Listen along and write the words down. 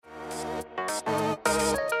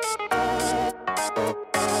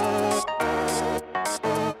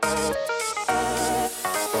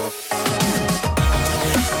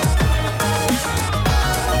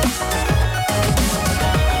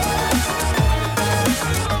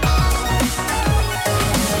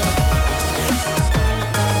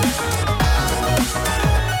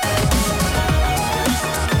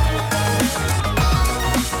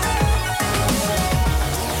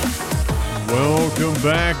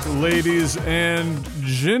Ladies and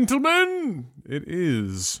gentlemen, it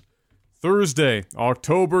is Thursday,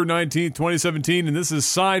 October 19th, 2017, and this is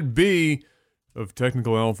Side B of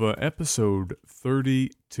Technical Alpha, episode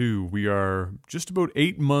 32. We are just about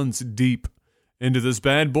 8 months deep into this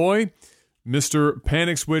bad boy. Mr.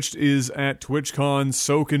 Panic Switched is at TwitchCon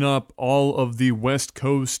soaking up all of the West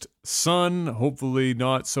Coast sun, hopefully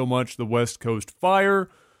not so much the West Coast fire,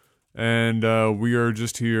 and we are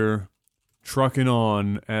just here trucking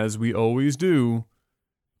on as we always do.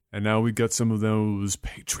 And now we got some of those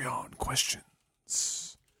Patreon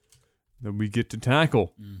questions that we get to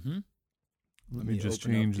tackle. Mm-hmm. Let me just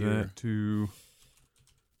change that to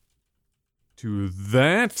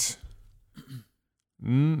that.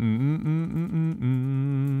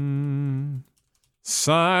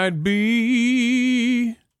 Side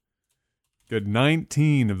B. Got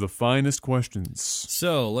 19 of the finest questions.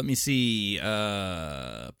 So, let me see.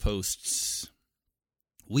 Posts.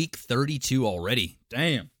 Week 32 already.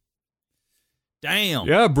 Damn.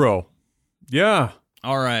 Yeah, bro. Yeah.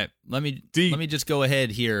 All right. Let me just go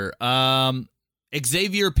ahead here.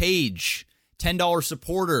 Xavier Page, $10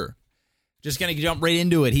 supporter. Just going to jump right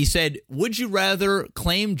into it. He said, would you rather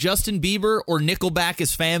claim Justin Bieber or Nickleback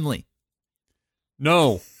as family?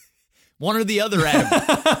 No. One or the other,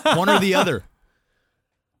 Adam. One or the other.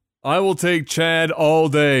 I will take Chad all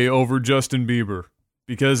day over Justin Bieber,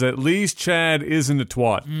 because at least Chad isn't a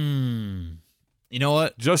twat. You know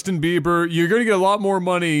what? Justin Bieber, you're going to get a lot more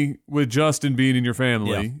money with Justin being in your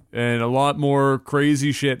family, and a lot more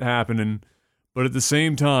crazy shit happening. But at the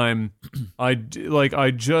same time, I'm going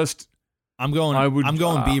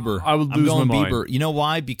Bieber. I would lose my mind. Bieber. You know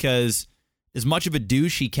why? Because as much of a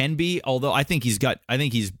douche he can be, although I think he's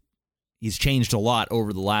changed a lot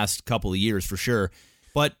over the last couple of years for sure.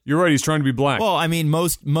 But you're right, he's trying to be black. Well, I mean,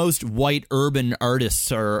 most white urban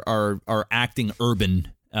artists are acting urban.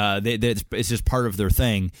 It's just part of their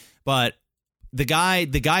thing. But the guy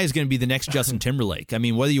is going to be the next Justin Timberlake. I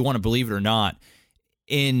mean, whether you want to believe it or not,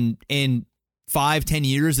 in 5-10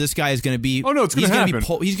 years, this guy is going to be. Oh no, it's going to happen.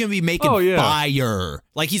 He's going to be making fire.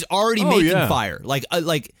 Like he's already making fire. Like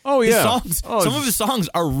his songs. Some of his songs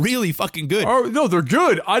are really fucking good. Oh no, they're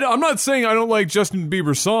good. I'm not saying I don't like Justin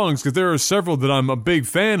Bieber songs, because there are several that I'm a big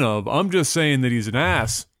fan of. I'm just saying that he's an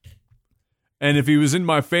ass. And if he was in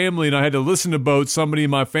my family and I had to listen about somebody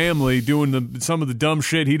in my family doing some of the dumb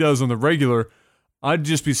shit he does on the regular, I'd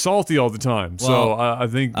just be salty all the time. Well, so I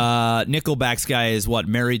think Nickelback's guy is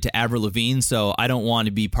married to Avril Lavigne, so I don't want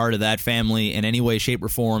to be part of that family in any way, shape, or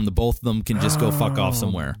form. The both of them can just go fuck off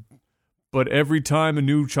somewhere. But every time a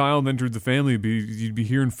new child entered the family, you'd be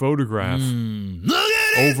hearing Photograph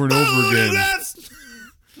over and over again.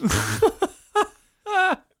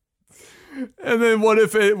 And then what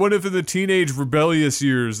if in the teenage rebellious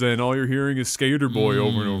years, then all you're hearing is Skater Boy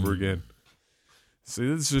over and over again? See,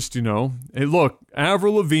 it's just, hey, look,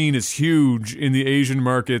 Avril Lavigne is huge in the Asian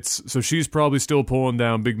markets, so she's probably still pulling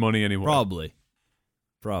down big money anyway. Probably.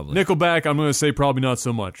 Nickelback, I'm going to say probably not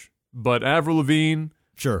so much. But Avril Lavigne,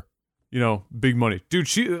 sure. Big money. Dude,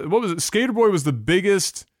 what was it? Skater Boy was the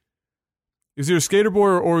biggest. Is there a Skater Boy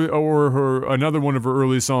or her another one of her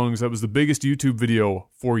early songs that was the biggest YouTube video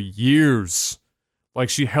for years? Like,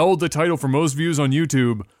 she held the title for most views on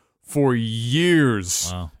YouTube for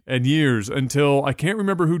years and years, until I can't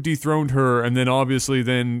remember who dethroned her, and then obviously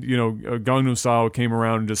Gangnam Style came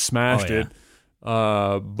around and just smashed it.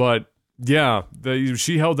 But yeah,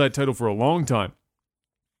 she held that title for a long time,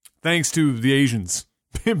 thanks to the Asians.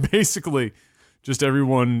 Basically, just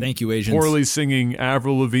everyone. Thank you, Asians. Poorly singing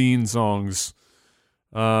Avril Lavigne songs.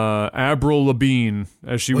 Avril Lavigne,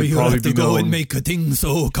 as she would probably be known. You have to go and make a thing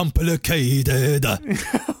so complicated.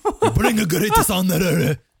 Bring a great song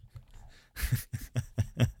there.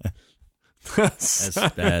 That's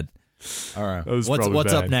bad. All right. What's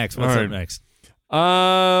up next? What's up next?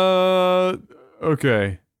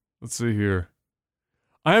 Okay. Let's see here.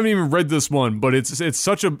 I haven't even read this one, but it's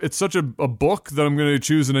such a book that I'm going to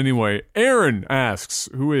choose it anyway. Aaron asks,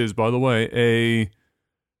 who is, by the way, a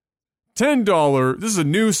 $10. This is a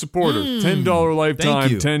new supporter. $10 lifetime,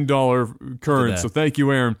 $10 current. So thank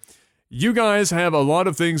you, Aaron. You guys have a lot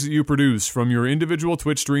of things that you produce, from your individual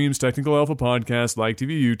Twitch streams, Technical Alpha podcast, Like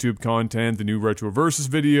TV, YouTube content, the new Retro Versus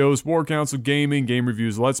videos, War Council gaming, game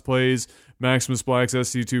reviews, Let's Plays, Maximus Black's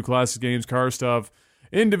SC2, classic games, car stuff,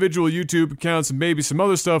 individual YouTube accounts, and maybe some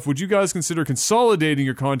other stuff. Would you guys consider consolidating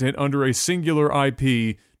your content under a singular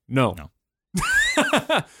IP? No.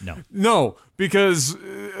 No, because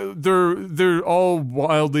they're all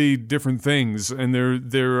wildly different things, and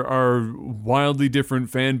there are wildly different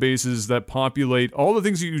fan bases that populate all the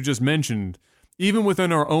things that you just mentioned. even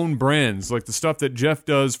within our own brands, like the stuff that Jeff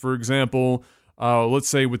does, for example, let's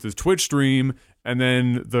say with his Twitch stream, and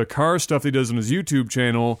then the car stuff he does on his YouTube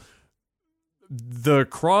channel, the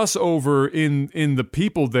crossover in the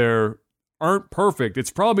people there aren't perfect. It's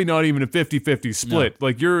probably not even a 50-50 split. No.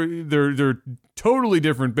 Like they're totally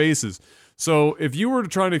different bases. So if you were to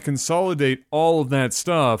try to consolidate all of that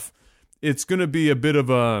stuff, it's going to be a bit of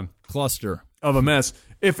a cluster of a mess.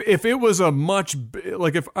 If it was a much,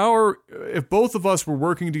 like if both of us were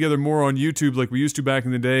working together more on YouTube like we used to back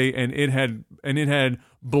in the day, and it had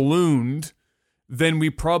ballooned, then we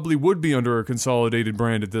probably would be under a consolidated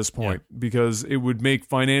brand at this point, because it would make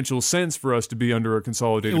financial sense for us to be under a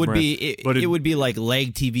consolidated brand. It would be like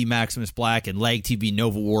Leg TV Maximus Black and Leg TV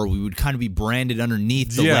Nova War. We would kind of be branded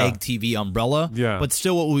underneath the Leg TV umbrella, but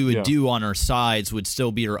still what we would do on our sides would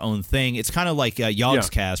still be our own thing. It's kind of like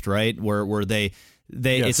Yogscast, right? Where they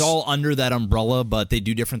it's all under that umbrella, but they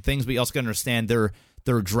do different things. But you also got to understand they're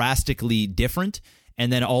drastically different.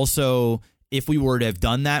 And then also, if we were to have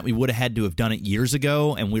done that, we would have had to have done it years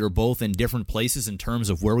ago, and we were both in different places in terms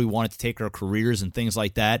of where we wanted to take our careers and things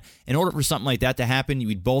like that. In order for something like that to happen,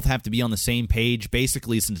 we'd both have to be on the same page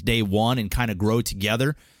basically since day one and kind of grow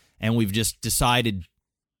together. And we've just decided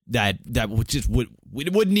that it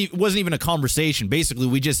wasn't even a conversation. Basically,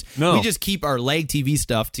 we just keep our Leg TV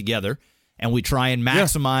stuff together, and we try and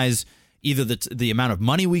maximize either the amount of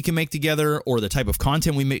money we can make together or the type of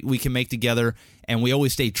content we can make together, and we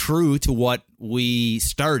always stay true to what we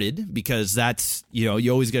started, because that's,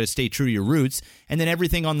 you always got to stay true to your roots, and then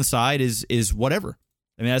everything on the side is whatever.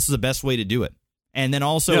 I mean, that's the best way to do it. And then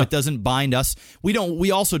also it doesn't bind us.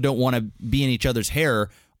 We also don't want to be in each other's hair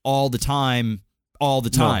all the time,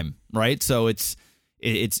 right? So it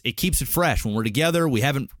keeps it fresh when we're together. We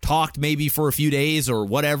haven't talked maybe for a few days or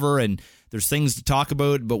whatever, and there's things to talk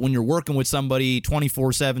about, but when you're working with somebody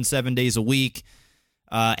 24/7, 7 days a week,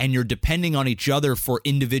 and you're depending on each other for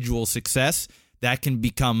individual success, that can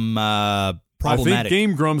become problematic. I think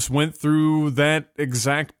Game Grumps went through that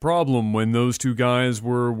exact problem when those two guys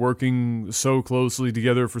were working so closely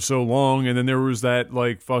together for so long, and then there was that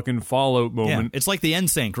like fucking fallout moment. Yeah, it's like the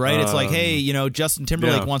NSYNC, right? It's like, hey, Justin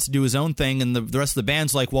Timberlake wants to do his own thing, and the rest of the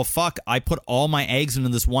band's like, well, fuck, I put all my eggs into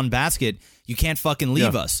this one basket. You can't fucking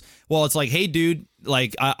leave us. Well, it's like, hey, dude,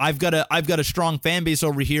 like I've got a strong fan base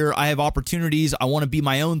over here. I have opportunities. I want to be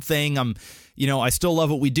my own thing. I still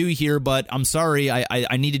love what we do here, but I'm sorry,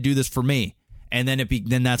 I need to do this for me. And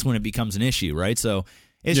then that's when it becomes an issue, right? So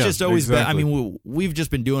it's just always been, I mean, we've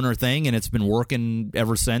just been doing our thing, and it's been working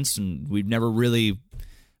ever since, and we've never really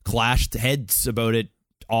clashed heads about it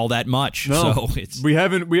all that much. No, so we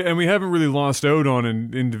haven't really lost out on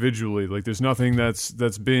it individually. Like there's nothing that's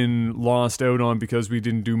been lost out on because we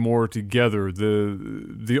didn't do more together.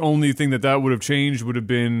 The only thing that would have changed would have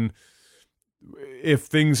been if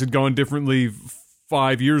things had gone differently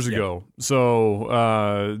 5 years ago. So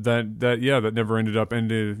that never ended up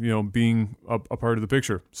being a part of the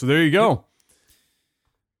picture. So there you go.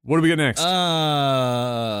 What do we get next?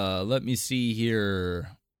 Let me see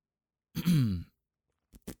here.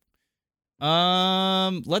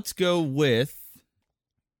 Let's go with.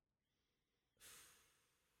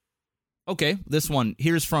 Okay, this one.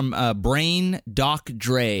 Here's from Brain Doc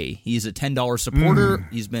Dre. He's a $10 supporter.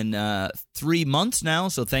 He's been 3 months now,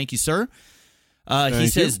 so thank you, sir. He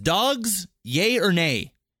says, dogs, yay or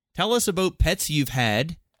nay? Tell us about pets you've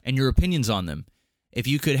had and your opinions on them. If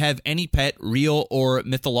you could have any pet, real or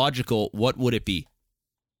mythological, what would it be?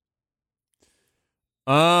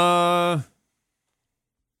 I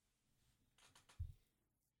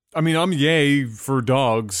mean, I'm yay for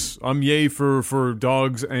dogs. I'm yay for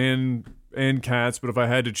dogs and cats, but if I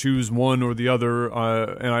had to choose one or the other,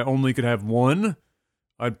 and I only could have one,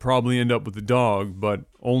 I'd probably end up with the dog, but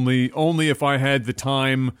only if I had the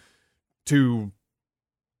time to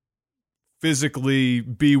physically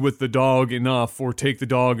be with the dog enough, or take the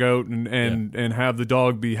dog out and have the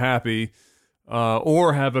dog be happy,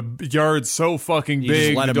 or have a yard so fucking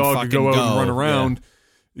big the dog could go out and run around.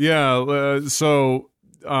 So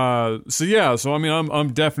I mean,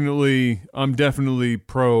 I'm definitely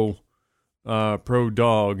pro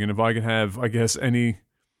dog, and if I could have, I guess, any.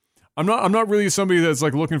 I'm not really somebody that's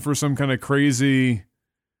like looking for some kind of crazy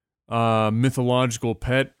mythological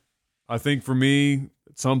pet. I think for me,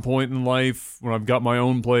 at some point in life, when I've got my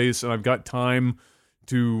own place and I've got time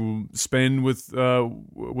to spend with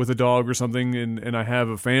a dog or something, and I have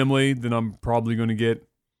a family, then I'm probably going to get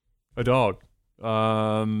a dog.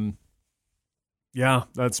 Yeah,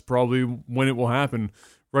 that's probably when it will happen.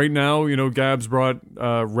 Right now, Gabs brought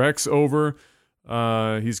Rex over.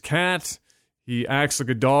 He's cat. He acts like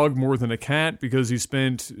a dog more than a cat because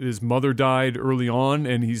his mother died early on,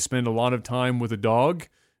 and he spent a lot of time with a dog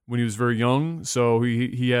when he was very young. So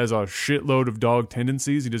he has a shitload of dog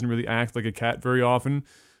tendencies. He doesn't really act like a cat very often.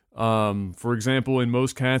 For example, in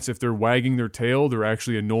most cats, if they're wagging their tail, they're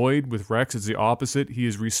actually annoyed. With Rex, it's the opposite. He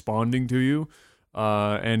is responding to you,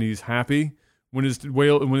 and he's happy when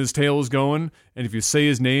his tail is going. And if you say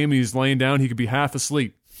his name and he's laying down, he could be half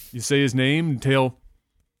asleep. You say his name, and tail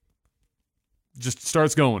just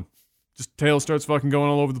starts going. Just tail starts fucking going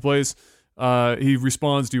all over the place. He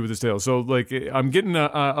responds to you with his tail. So like I'm getting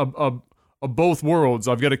a both worlds.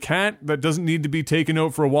 I've got a cat that doesn't need to be taken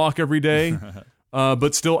out for a walk every day,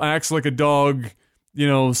 but still acts like a dog,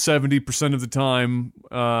 70% of the time.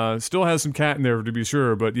 Still has some cat in there to be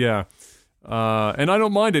sure, but yeah. And I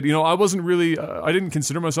don't mind it. I wasn't really, I didn't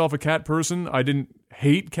consider myself a cat person. I didn't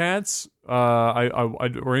hate cats,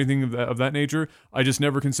 or anything of that nature. I just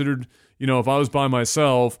never considered, if I was by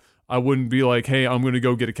myself, I wouldn't be like, hey, I'm going to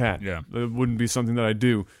go get a cat. Yeah. It wouldn't be something that I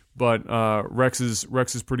do. But Rex is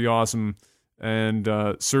pretty awesome, and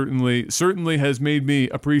certainly has made me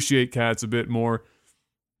appreciate cats a bit more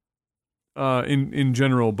in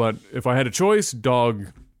general. But if I had a choice, dog,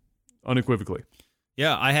 unequivocally.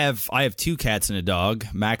 Yeah, I have two cats and a dog.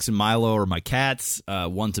 Max and Milo are my cats.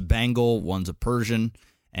 One's a Bengal, one's a Persian,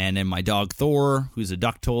 and then my dog Thor, who's a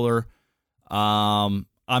duck toller. I'm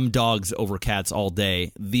dogs over cats all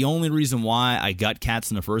day. The only reason why I got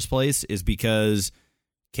cats in the first place is because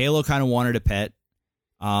Kayla kind of wanted a pet.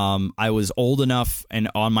 I was old enough and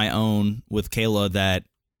on my own with Kayla that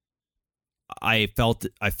I felt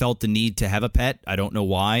the need to have a pet. I don't know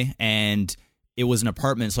why, and it was an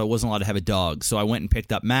apartment, so I wasn't allowed to have a dog. So I went and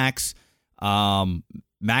picked up Max.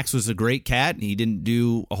 Max was a great cat. He didn't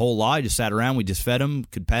do a whole lot. He just sat around. We just fed him,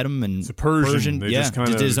 could pet him. And it's a Persian. They just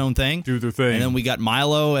did his own thing. Do their thing. And then we got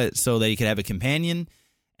Milo so that he could have a companion.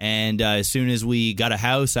 And as soon as we got a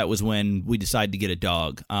house, that was when we decided to get a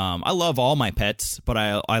dog. I love all my pets, but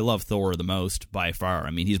I love Thor the most by far.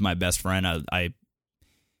 I mean, he's my best friend.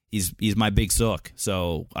 He's my big sook.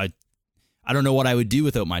 So I don't know what I would do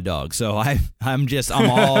without my dog. So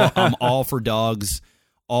I'm all for dogs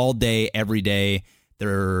all day, every day.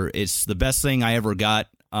 It's the best thing I ever got.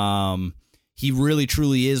 He really,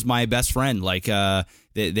 truly is my best friend. Like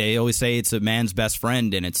they always say, it's a man's best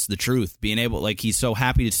friend, and it's the truth. Being able, like, he's so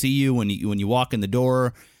happy to see you when you walk in the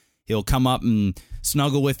door. He'll come up and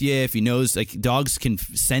snuggle with you if he knows. Like, dogs can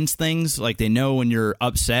sense things, like they know when you're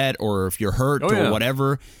upset or if you're hurt or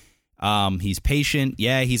whatever. He's patient.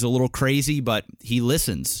 Yeah, he's a little crazy, but he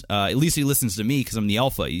listens. At least he listens to me because I'm the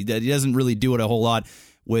alpha. He doesn't really do it a whole lot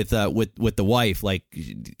with the wife. Like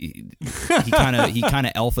he kind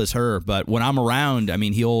of alphas her, but when I'm around, I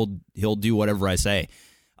mean, he'll do whatever I say.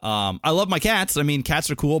 I love my cats. I mean, cats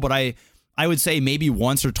are cool, but I would say maybe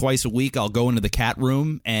once or twice a week I'll go into the cat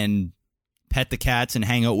room and pet the cats and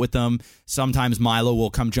hang out with them. Sometimes Milo will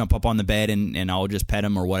come jump up on the bed and I'll just pet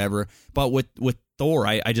him or whatever. But with Thor,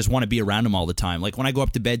 I just want to be around him all the time. Like when I go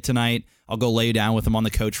up to bed tonight, I'll go lay down with him on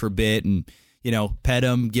the couch for a bit and pet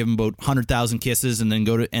him, give him about 100,000 kisses, and then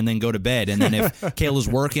go to bed. And then if Kayla's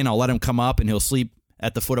working, I'll let him come up and he'll sleep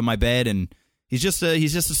at the foot of my bed. And he's just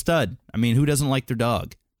a stud. I mean, who doesn't like their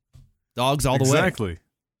dog? Dogs all the way. Exactly.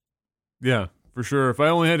 Yeah, for sure. If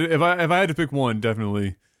I had to pick one,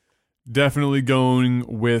 definitely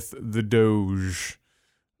going with the Doge.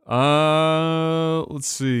 Let's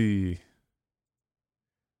see.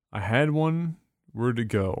 I had one. Where'd it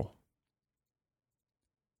go?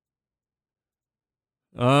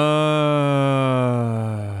 Son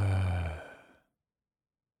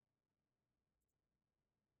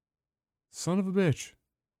of a bitch.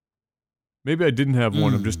 Maybe I didn't have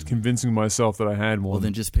one. I'm just convincing myself that I had one. Well,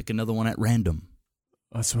 then just pick another one at random.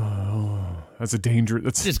 That's a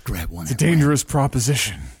dangerous. Just grab one. It's a dangerous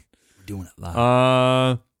proposition. We're doing it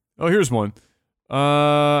live. Here's one.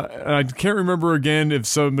 I can't remember again if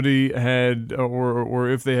somebody had or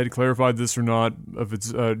if they had clarified this or not. If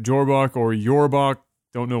it's Jorbach or Yorbach,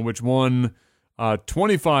 don't know which one.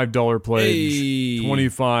 $25 pledge, hey,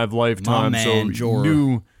 25 lifetime. Man,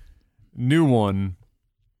 so new one.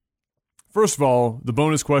 First of all, the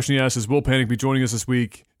bonus question he asked is, will Panic be joining us this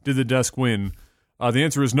week? Did the desk win? The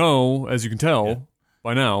answer is no, as you can tell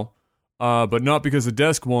by now. But not because the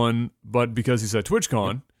desk won, but because he's at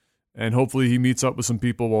TwitchCon. And hopefully he meets up with some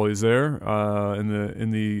people while he's there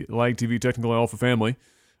in the Lag TV Technical Alpha family.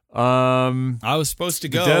 I was supposed to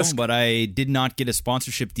go, but I did not get a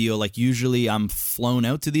sponsorship deal. Like usually I'm flown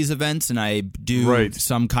out to these events and I do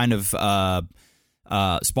some kind of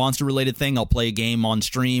sponsor related thing. I'll play a game on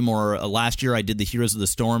stream, or last year I did the Heroes of the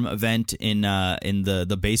Storm event in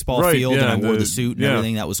the baseball field, and I wore the suit and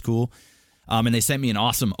everything. That was cool. And they sent me an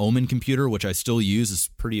awesome Omen computer, which I still use. It's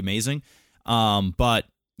pretty amazing. But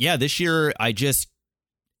yeah, this year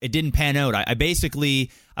it didn't pan out. I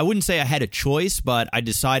basically, I wouldn't say I had a choice, but I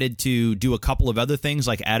decided to do a couple of other things.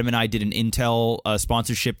 Like Adam and I did an Intel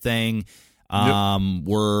sponsorship thing.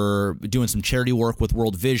 We're doing some charity work with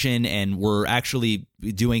World Vision, and we're actually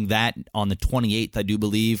doing that on the 28th, I do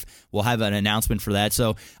believe. We'll have an announcement for that.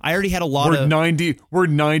 So I already had a lot of... We're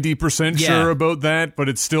 90% sure about that, but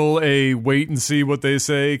it's still a wait and see what they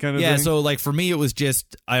say kind of thing. Yeah, so like for me, it was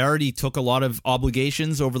just, I already took a lot of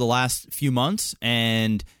obligations over the last few months,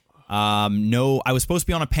 and... I was supposed to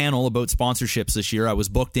be on a panel about sponsorships this year. I was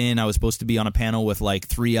booked in. I was supposed to be on a panel with like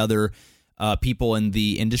 3 other people in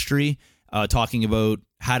the industry, talking about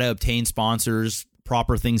how to obtain sponsors,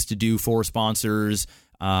 proper things to do for sponsors,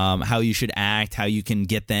 how you should act, how you can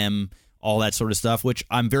get them, all that sort of stuff, which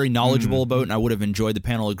I'm very knowledgeable about, and I would have enjoyed the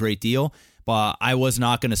panel a great deal. But I was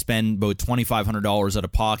not going to spend about $2,500 out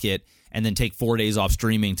of pocket and then take 4 days off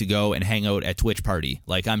streaming to go and hang out at Twitch party.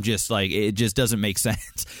 Like, I'm just like, it just doesn't make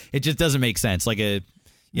sense. It just doesn't make sense. Like if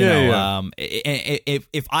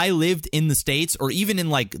I lived in the States or even in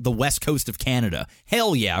like the West Coast of Canada,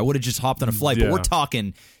 hell yeah, I would have just hopped on a flight. But we're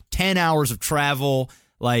talking 10 hours of travel,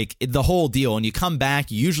 like the whole deal. And you come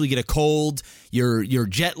back, you usually get a cold, you're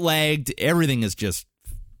jet lagged, everything is just,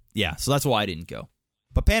 so that's why I didn't go.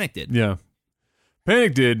 But Panic did. Yeah.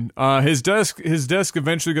 Panic did. His desk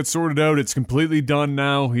eventually got sorted out. It's completely done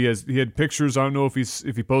now. He had pictures. I don't know if he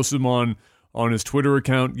posted them on his Twitter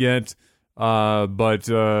account yet. But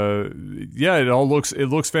it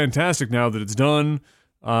looks fantastic now that it's done.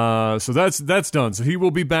 So that's done. So he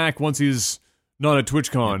will be back once he's not at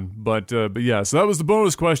TwitchCon. But yeah. So that was the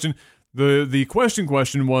bonus question. The question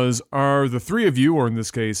was: are the 3 of you, or in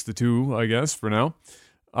this case the 2, I guess for now,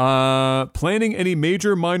 planning any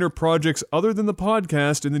major minor projects other than the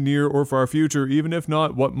podcast in the near or far future? Even if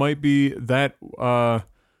not, what might be that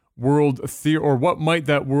world what might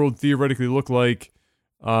that world theoretically look like?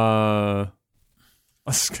 Like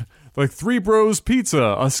 3 Bros Pizza,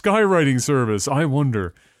 a skywriting service. I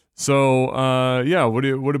wonder. So,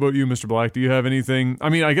 what about you, Mr. Black? Do you have anything? I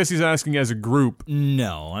mean, I guess he's asking as a group.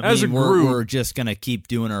 No, we're just gonna keep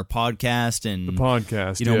doing our podcast and the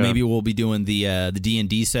podcast. Maybe we'll be doing the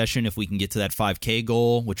D&D session if we can get to that 5K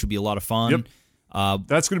goal, which would be a lot of fun. Yep.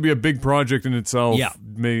 That's going to be a big project in itself. Yeah,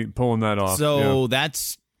 pulling that off. So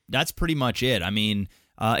that's pretty much it. I mean,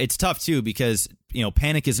 it's tough too because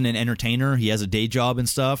Panic isn't an entertainer. He has a day job and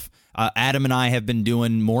stuff. Adam and I have been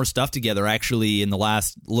doing more stuff together actually in the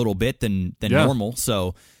last little bit than normal.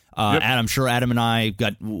 So I'm sure Adam and I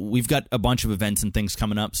we've got a bunch of events and things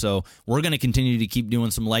coming up. So we're going to continue to keep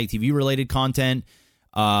doing some light TV related content,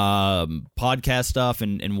 podcast stuff,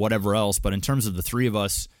 and whatever else. But in terms of the 3 of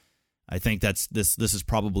us, I think this is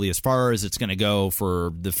probably as far as it's going to go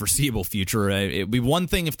for the foreseeable future. It'd be one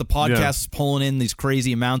thing if the podcast is pulling in these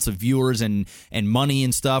crazy amounts of viewers and money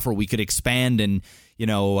and stuff, or we could expand and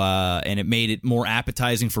and it made it more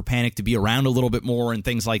appetizing for Panic to be around a little bit more and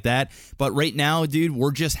things like that. But right now, dude,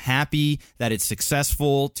 we're just happy that it's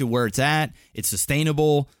successful to where it's at. It's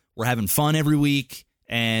sustainable. We're having fun every week,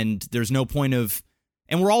 and there's no point of,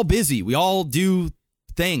 and we're all busy. We all do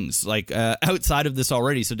things like outside of this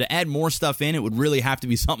already. So to add more stuff in, it would really have to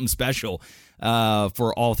be something special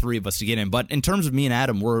for all 3 of us to get in. But in terms of me and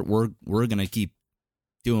Adam, we're gonna keep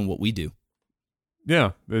doing what we do.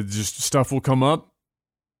 Yeah, just stuff will come up,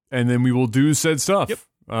 and then we will do said stuff. Yep.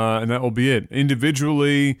 And that will be it.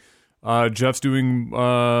 Individually, Jeff's doing.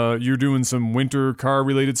 You're doing some winter car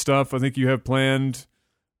related stuff. I think you have planned.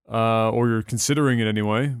 Or you're considering it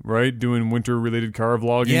anyway, right? Doing winter-related car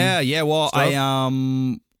vlogging. Yeah. Well, stuff?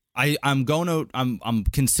 I'm going out. I'm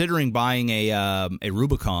considering buying a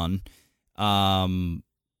Rubicon.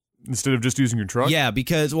 Instead of just using your truck. Yeah,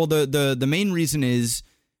 because the main reason is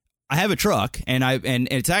I have a truck, and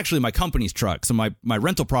it's actually my company's truck. So my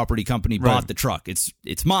rental property company bought the truck. It's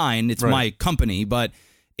mine. It's my company, but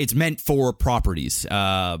it's meant for properties.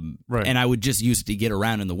 And I would just use it to get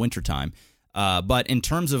around in the wintertime. But in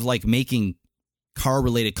terms of like making car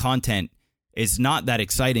related content, it's not that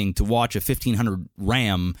exciting to watch a 1500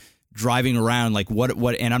 Ram driving around like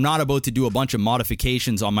what, and I'm not about to do a bunch of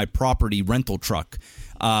modifications on my property rental truck.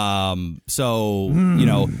 I'm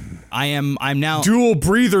now dual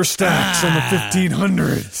breather stacks on the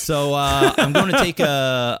 1500. So, I'm going to take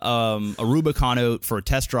a Rubicon out for a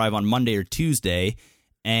test drive on Monday or Tuesday.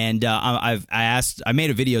 And I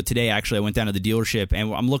made a video today, actually. I went down to the dealership,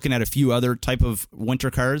 and I'm looking at a few other type of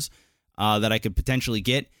winter cars. that I could potentially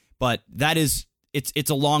get. But it's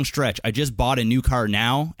a long stretch. I just bought a new car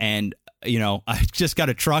now, and I just got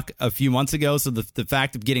a truck a few months ago. So the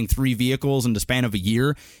fact of getting 3 vehicles in the span of a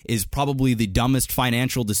year is probably the dumbest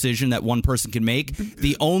financial decision that one person can make.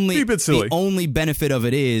 The only benefit of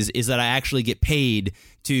it is that I actually get paid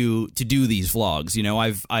to do these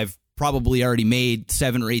vlogs. I've probably already made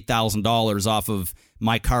 $7,000 or $8,000 off of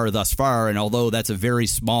my car thus far, and although that's a very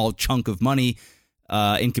small chunk of money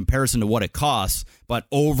in comparison to what it costs, but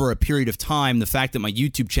over a period of time, the fact that my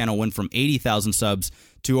YouTube channel went from 80,000 subs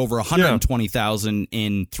to over 120,000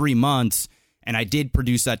 in 3 months, and I did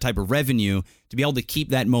produce that type of revenue, to be able to keep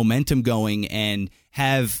that momentum going and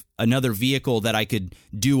have another vehicle that I could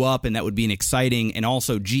do up and that would be an exciting, and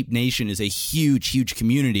also Jeep Nation is a huge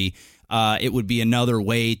community. It would be another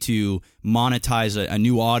way to monetize a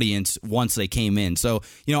new audience once they came in. So,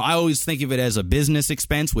 I always think of it as a business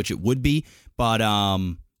expense, which it would be, but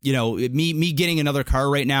me getting another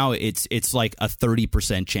car right now, it's like a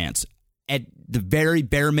 30% chance. At the very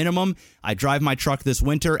bare minimum, I drive my truck this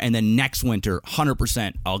winter, and then next winter,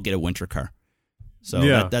 100%, I'll get a winter car.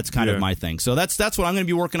 So that's kind of my thing. So that's what I'm going to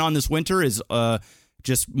be working on this winter is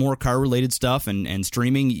just more car-related stuff and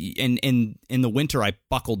streaming. And in the winter, I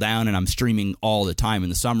buckle down, and I'm streaming all the time. In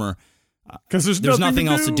the summer, because there's nothing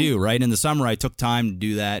else to do, right? In the summer, I took time to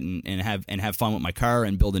do that and have fun with my car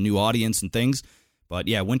and build a new audience and things. But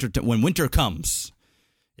yeah, when winter comes,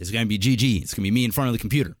 it's going to be GG. It's going to be me in front of the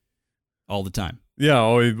computer all the time. Yeah.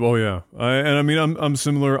 Oh yeah. I'm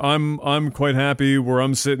similar. I'm quite happy where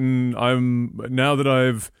I'm sitting. Now that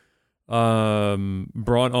I've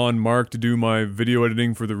brought on Mark to do my video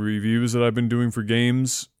editing for the reviews that I've been doing for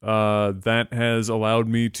games. That has allowed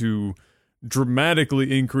me to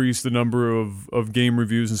dramatically increase the number of game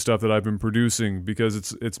reviews and stuff that I've been producing,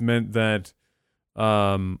 because it's meant that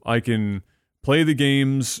I can play the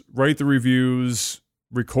games, write the reviews,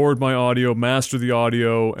 record my audio, master the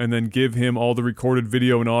audio, and then give him all the recorded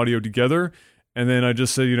video and audio together. And then I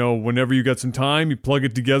just say, whenever you got some time, you plug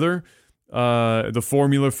it together. The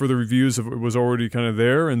formula for the reviews was already kind of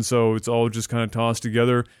there, and so it's all just kind of tossed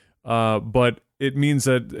together. But it means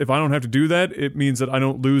that if I don't have to do that, it means that I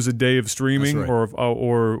don't lose a day of streaming. That's right.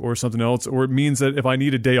 or something else. Or it means that if I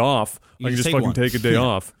need a day off, I can just fucking take a day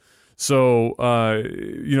off. So,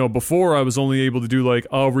 before I was only able to do like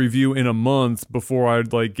a review in a month before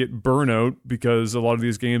I'd like get burnout, because a lot of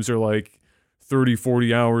these games are like 30,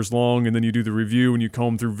 40 hours long, and then you do the review and you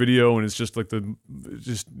comb through video, and it's just like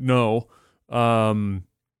no.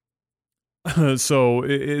 So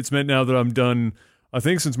it's meant now that I'm done. I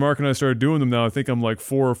think since Mark and I started doing them now, I think I'm like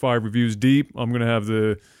 4 or 5 reviews deep. I'm going to have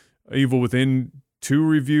the Evil Within 2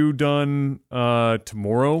 review done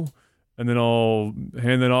tomorrow. And then I'll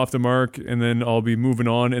hand that off to Mark, and then I'll be moving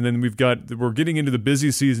on. And then we're getting into the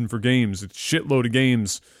busy season for games. It's a shitload of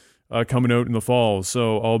games coming out in the fall,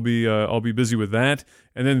 so I'll be busy with that.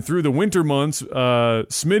 And then through the winter months,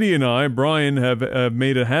 Smitty and I, Brian, have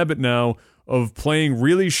made a habit now of playing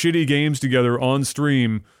really shitty games together on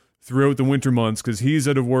stream throughout the winter months, because he's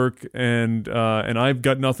out of work and I've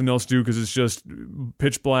got nothing else to do because it's just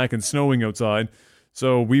pitch black and snowing outside.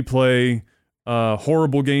 So we play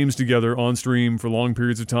horrible games together on stream for long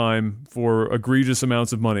periods of time for egregious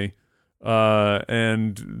amounts of money.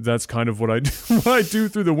 And that's kind of what I do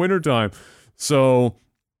through the winter time. So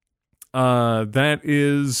that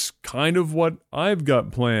is kind of what I've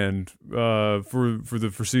got planned for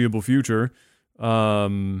the foreseeable future.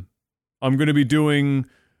 I'm going to be doing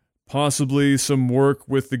possibly some work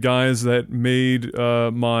with the guys that made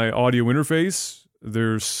my audio interface.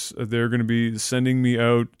 They're going to be sending me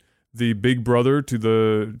out the Big Brother to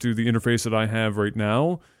the interface that I have right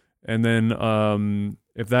now, and then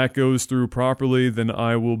if that goes through properly, then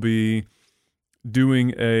I will be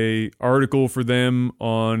doing a article for them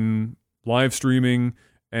on live streaming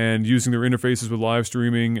and using their interfaces with live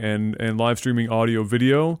streaming and live streaming audio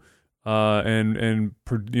video and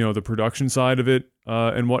the production side of it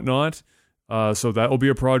and whatnot. So that will be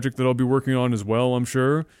a project that I'll be working on as well, I'm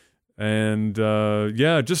sure. And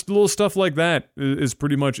just little stuff like that is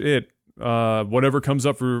pretty much it. Whatever comes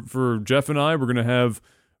up for Jeff and I, we're going to have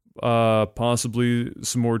possibly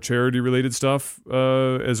some more charity related stuff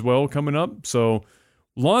as well coming up. So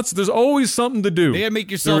there's always something to do. You gotta make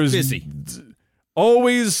yourself busy.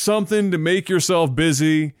 Always something to make yourself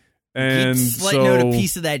busy. And keep sliding out a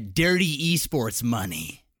piece of that dirty esports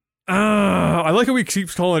money. I like how we keep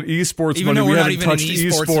calling it esports even money. Though we we're haven't not even touched in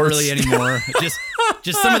esports really anymore.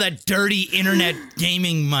 just some of that dirty internet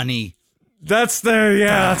gaming money. That's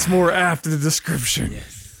more apt to the description.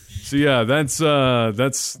 Yes. So yeah, that's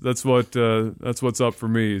what's up for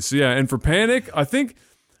me. So yeah, and for Panic, I think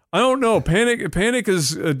I don't know. Panic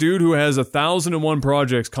is a dude who has 1,001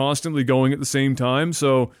 projects constantly going at the same time.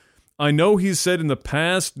 So I know he's said in the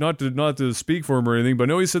past, not to speak for him or anything, but I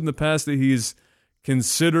know he said in the past that he's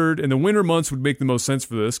considered, and the winter months would make the most sense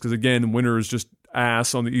for this because again, winter is just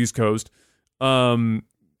ass on the East Coast.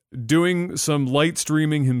 Doing some light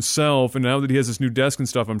streaming himself, and now that he has this new desk and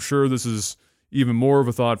stuff, I'm sure this is even more of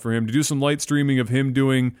a thought for him to do some light streaming of him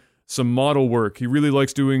doing some model work. He really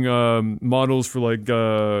likes doing models for like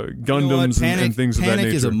Gundams and things of that nature.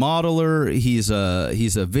 Panic is a modeler. He's a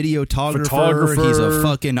videographer. He's a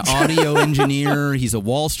fucking audio engineer. He's a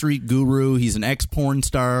Wall Street guru. He's an ex-porn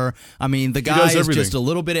star. I mean, the guy is just a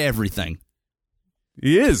little bit of everything.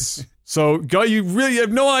 He is. So, guy, you really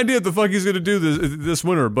have no idea what the fuck he's going to do this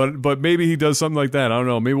winter, but maybe he does something like that. I don't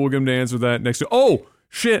know. Maybe we'll get him to answer that next. Oh,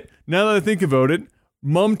 shit. Now that I think about it,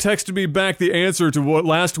 Mom texted me back the answer to what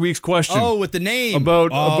last week's question. Oh, with the name.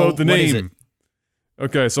 About the name. Is it?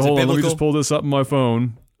 Okay, so hold on. Let me just pull this up on my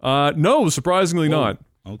phone. No, surprisingly not.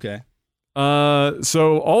 Okay.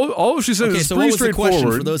 So all she said is so pretty what was the question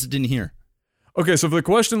straightforward. for those that didn't hear? Okay, so for the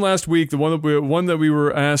question last week, the one that we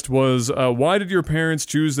were asked was, why did your parents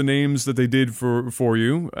choose the names that they did for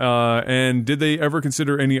you? And did they ever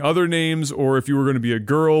consider any other names? Or if you were going to be a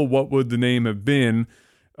girl, what would the name have been?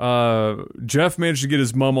 Jeff managed to get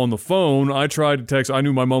his mom on the phone. I tried to text. I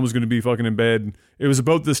knew my mom was going to be fucking in bed. It was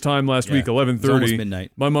about this time last week, 11:30. Almost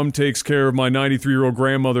midnight. My mom takes care of my 93-year-old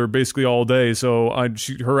grandmother basically all day, so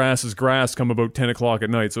her ass's grass come about 10 o'clock at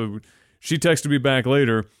night. So she texted me back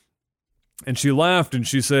later, and she laughed and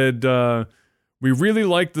she said, we really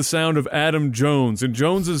liked the sound of Adam Jones. And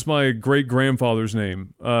Jones is my great-grandfather's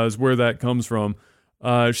name, is where that comes from.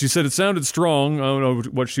 She said it sounded strong. I don't know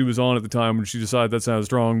what she was on at the time when she decided that sounded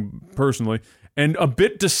strong, personally. And a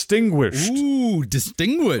bit distinguished. Ooh,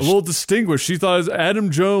 distinguished. A little distinguished. She thought it was Adam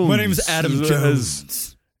Jones. My name's Adam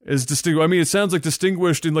Jones. Is distinguished. I mean, it sounds like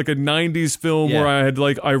distinguished in like a 90s film where I had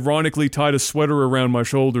like ironically tied a sweater around my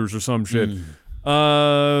shoulders or some shit.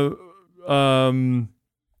 And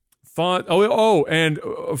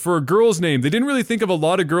for a girl's name, they didn't really think of a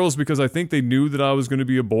lot of girls because I think they knew that I was going to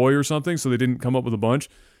be a boy or something, so they didn't come up with a bunch.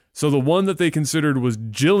 So the one that they considered was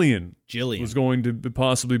Jillian. Was going to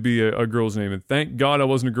possibly be a girl's name, and thank God I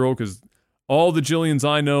wasn't a girl because all the Jillians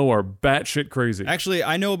I know are batshit crazy. Actually,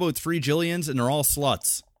 I know about 3 Jillians, and they're all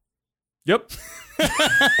sluts. Yep.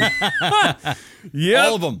 Yeah,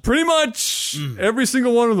 all of them. Pretty much every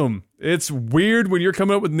single one of them. It's weird when you're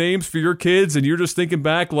coming up with names for your kids and you're just thinking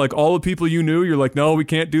back like all the people you knew. You're like, no, we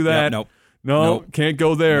can't do that. Nope. Can't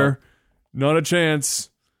go there. Nope. Not a chance.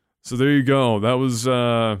 So there you go. That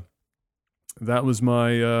was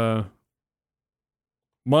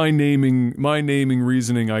my naming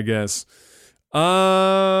reasoning, I guess.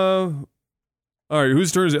 All right,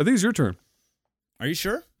 whose turn is it? I think it's your turn. Are you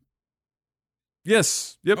sure?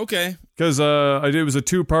 Yes. Yep. Okay. Because it was a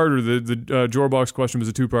two-parter. The Jorbox question was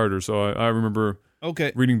a two-parter, so I remember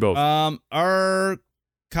reading both. Our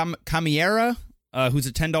Camiera, who's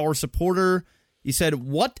a $10 supporter, he said,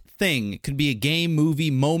 what thing could be a game, movie,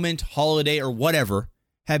 moment, holiday, or whatever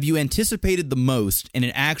have you anticipated the most and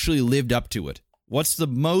it actually lived up to it? What's the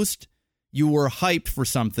most you were hyped for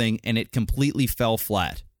something and it completely fell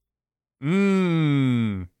flat?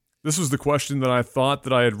 This was the question that I thought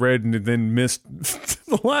that I had read and then missed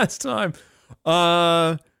the last time.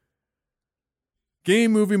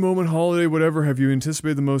 Game, movie, moment, holiday, whatever, have you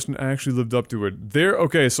anticipated the most and actually lived up to it?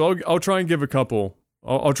 Okay, so I'll try and give a couple.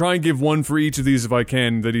 I'll try and give one for each of these if I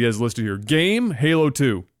can that he has listed here. Game, Halo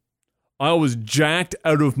 2. I was jacked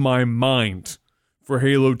out of my mind for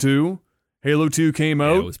Halo 2. Halo 2 came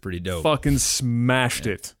out. It was pretty dope. Fucking smashed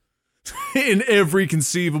it. In every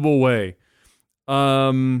conceivable way.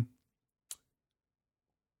 I'm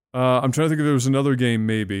trying to think if there was another game,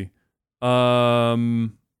 maybe.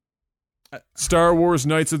 Star Wars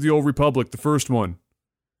Knights of the Old Republic, the first one.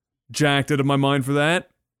 Jacked out of my mind for that.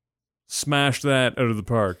 Smashed that out of the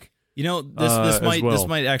park. You know, this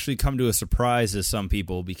might actually come to a surprise to some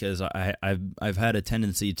people because I've had a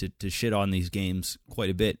tendency to shit on these games quite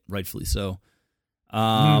a bit, rightfully so.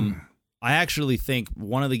 I actually think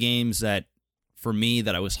one of the games that, for me,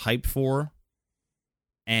 that I was hyped for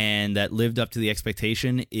and that lived up to the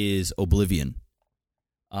expectation is Oblivion.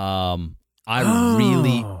 I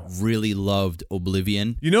really loved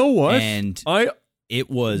Oblivion. You know what? And it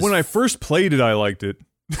was... When I first played it, I liked it.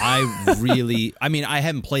 I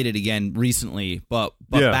haven't played it again recently, but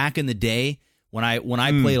back in the day, when I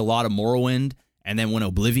played a lot of Morrowind, and then when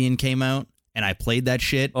Oblivion came out, and I played that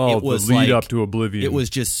shit, it was the lead up to Oblivion. It was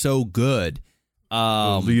just so good.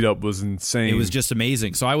 The lead up was insane. It was just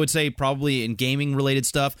amazing. So I would say probably in gaming related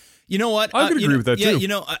stuff. You know what? I could agree with that too. Yeah, you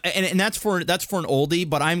know, and that's for an oldie.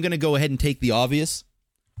 But I'm going to go ahead and take the obvious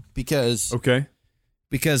because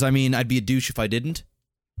I mean I'd be a douche if I didn't.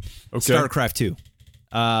 Okay. StarCraft 2.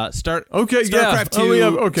 StarCraft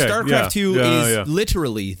 2. StarCraft 2 is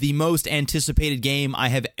literally the most anticipated game I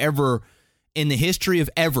have ever in the history of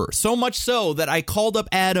ever. So much so that I called up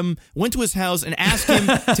Adam, went to his house, and asked him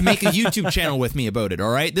to make a YouTube channel with me about it.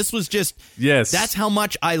 All right, this was just that's how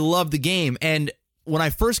much I love the game. And when I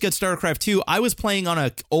first got StarCraft 2, I was playing on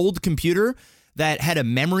an old computer that had a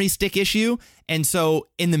memory stick issue. And so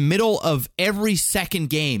in the middle of every second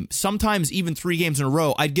game, sometimes even 3 games in a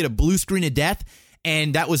row, I'd get a blue screen of death,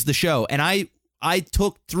 and that was the show. And I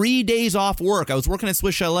took 3 days off work. I was working at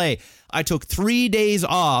Swiss Chalet. I took 3 days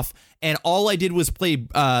off, and all I did was play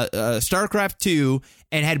StarCraft 2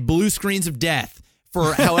 and had blue screens of death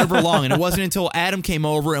for however long. And it wasn't until Adam came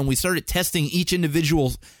over and we started testing each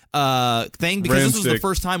individual thing, because this was the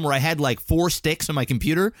first time where I had like 4 sticks on my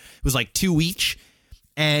computer. It was like 2 each,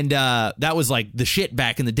 and that was like the shit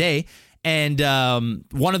back in the day. And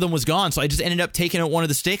one of them was gone, so I just ended up taking out one of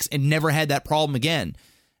the sticks and never had that problem again.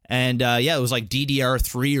 And it was like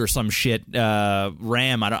DDR3 or some shit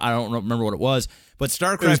RAM. I don't remember what it was, but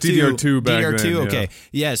StarCraft 2, DDR2 back DDR2, then, okay,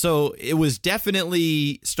 yeah. So it was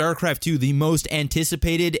definitely StarCraft 2, the most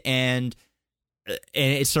anticipated, and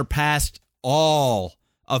it surpassed all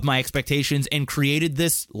of my expectations and created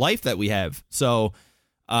this life that we have. So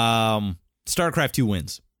StarCraft 2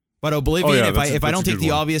 wins. But Oblivion, if I don't take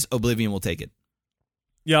the obvious, Oblivion will take it.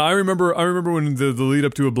 Yeah, I remember when the lead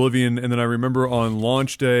up to Oblivion, and then I remember on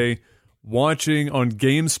launch day watching on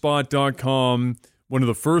GameSpot.com one of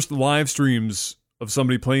the first live streams of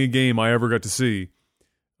somebody playing a game I ever got to see.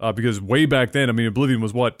 Because way back then, I mean, Oblivion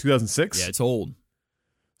was what, 2006? Yeah, it's old.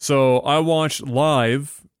 So I watched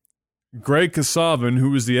live Greg Kasavin,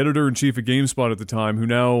 who was the editor-in-chief of GameSpot at the time, who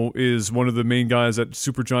now is one of the main guys at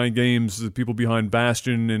Supergiant Games, the people behind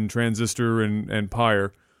Bastion and Transistor and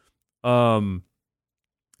Pyre.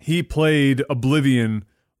 He played Oblivion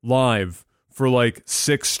live for like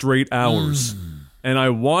 6 straight hours. And I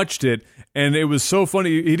watched it, and it was so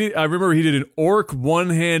funny. I remember he did an orc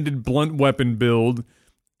one-handed blunt weapon build,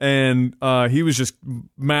 and he was just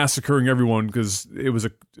massacring everyone because it was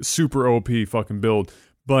a super OP fucking build.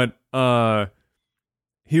 But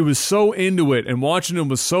he was so into it, and watching him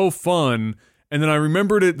was so fun. And then I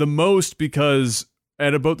remembered it the most because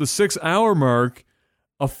at about the 6-hour mark,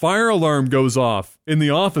 a fire alarm goes off in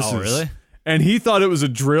the offices. Oh, really? And he thought it was a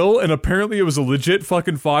drill, and apparently it was a legit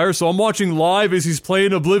fucking fire. So I'm watching live as he's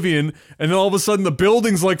playing Oblivion, and then all of a sudden the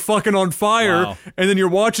building's like fucking on fire. Wow. And then you're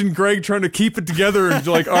watching Greg trying to keep it together, and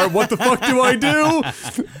you're like, all right, what the fuck do I do?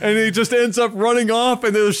 And he just ends up running off,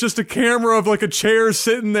 and there's just a camera of like a chair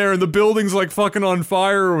sitting there, and the building's like fucking on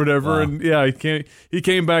fire or whatever. Wow. And yeah, he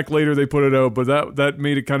came back later, they put it out, but that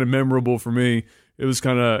made it kind of memorable for me. It was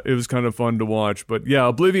kind of fun to watch. But yeah,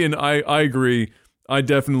 Oblivion, I agree.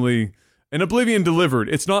 And Oblivion delivered.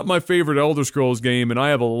 It's not my favorite Elder Scrolls game, and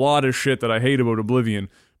I have a lot of shit that I hate about Oblivion.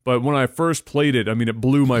 But when I first played it, I mean, it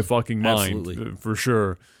blew my fucking mind, for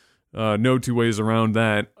sure. No two ways around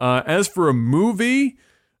that. As for a movie,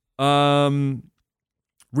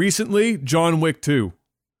 recently, John Wick 2.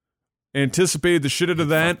 Anticipated the shit out of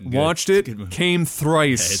that, watched it, came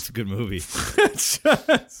thrice. Yeah, it's a good movie. It's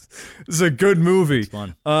a good movie. It's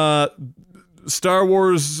fun. Star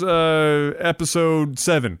Wars Episode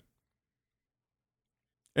 7.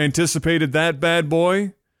 Anticipated that bad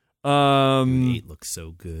boy. 8 looks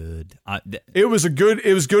so good. It was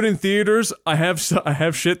good in theaters. I have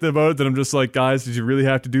shit about it that I'm just like, guys, did you really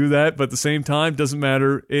have to do that? But at the same time, doesn't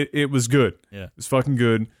matter. It was good. Yeah, it's fucking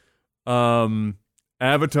good.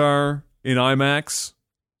 Avatar in IMAX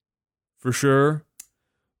for sure.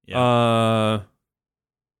 Yeah.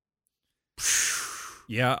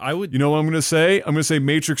 Yeah, I would. You know what I'm going to say? I'm going to say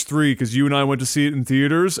Matrix 3 because you and I went to see it in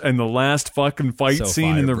theaters, and the last fucking fight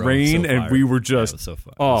scene in the rain, and we were just so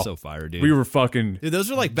fire. So fire, dude. We were fucking. Dude, those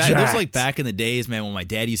were like back in the days, man, when my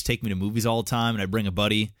dad used to take me to movies all the time, and I'd bring a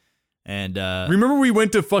buddy. And remember we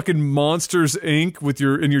went to fucking Monsters Inc. with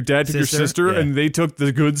your dad took your sister, and they took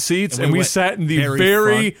the good seats, and we sat in the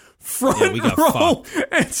very front yeah, we got row,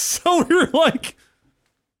 fucked. and so we were like.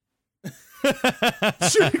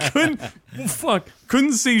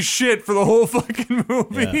 couldn't see shit for the whole fucking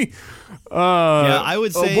movie. I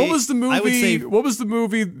would say. What was the movie? I would say, what was the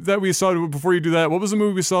movie that we saw before you do that? What was the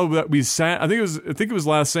movie we saw that we sat? I think it was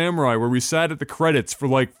Last Samurai, where we sat at the credits for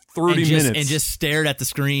like 30 minutes and just stared at the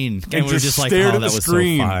screen, and we were just like, "Oh, that was so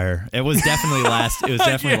fire!" It was definitely last. It was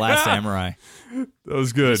definitely Last Samurai. That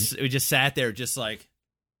was good. We just sat there, just like.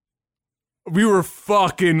 We were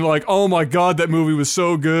fucking like, oh my god, that movie was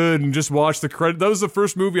so good, and just watched the credit. That was the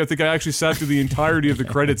first movie I think I actually sat through the entirety of the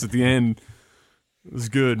credits at the end. It was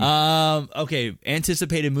good. Okay,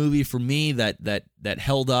 anticipated movie for me that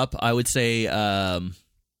held up. I would say,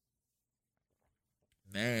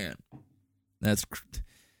 man, that's.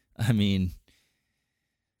 I mean,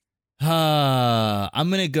 I'm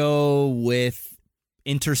gonna go with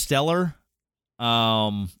Interstellar.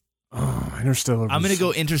 Interstellar. I'm going to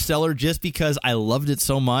go Interstellar just because I loved it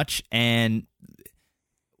so much, and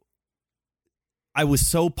I was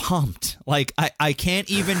so pumped. Like, I can't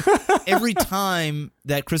even... every time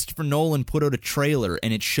that Christopher Nolan put out a trailer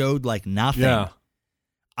and it showed, like, nothing,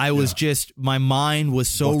 I was just... My mind was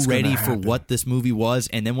so ready for what this movie was,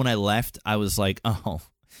 and then when I left, I was like, oh,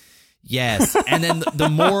 yes. And then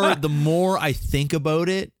the more I think about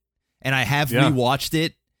it, and I have rewatched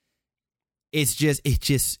it, it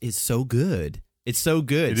just is so good. It's so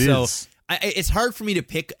good. It's hard for me to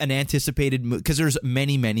pick an anticipated movie because there's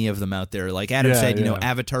many of them out there. Like Adam said,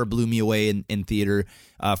 Avatar blew me away in theater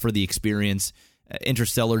for the experience.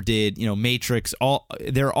 Interstellar did, Matrix.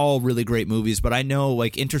 They're all really great movies. But I know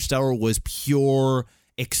like Interstellar was pure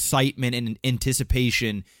excitement and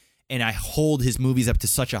anticipation, and I hold his movies up to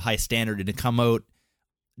such a high standard, and to come out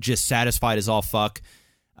just satisfied as all fuck.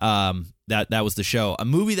 That was the show. A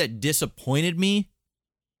movie that disappointed me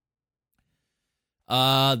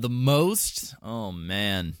the most. Oh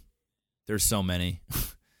man, there's so many.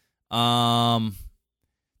 The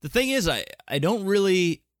thing is, I don't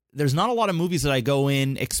really. There's not a lot of movies that I go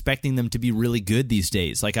in expecting them to be really good these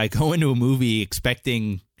days. Like I go into a movie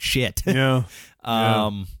expecting shit. Yeah.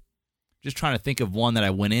 Just trying to think of one that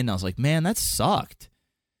I went in. I was like, man, that sucked.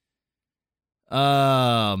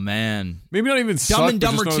 Oh man, maybe not even Dumb and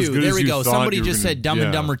Dumber 2. There we go. Somebody just said Dumb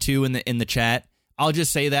and Dumber 2 in the chat. I'll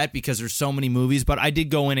just say that because there's so many movies, but I did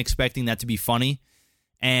go in expecting that to be funny,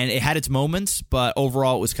 and it had its moments, but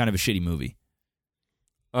overall it was kind of a shitty movie.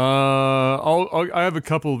 I have a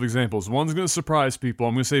couple of examples. One's going to surprise people.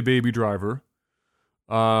 I'm going to say Baby Driver.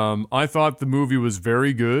 I thought the movie was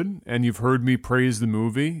very good, and you've heard me praise the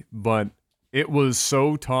movie, but it was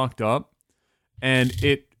so talked up, and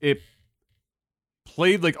it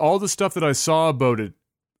played like all the stuff that I saw about it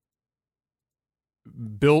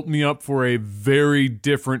built me up for a very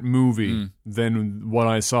different movie than what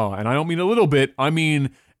I saw. And I don't mean a little bit, I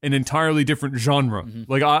mean an entirely different genre.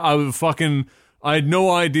 Like I had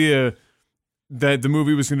no idea that the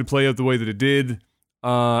movie was going to play out the way that it did.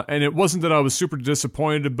 And it wasn't that I was super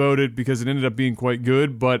disappointed about it because it ended up being quite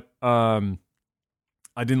good, but I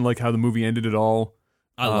didn't like how the movie ended at all.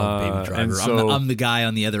 I love Baby Driver. And so, I'm the guy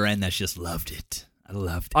on the other end that's just loved it. I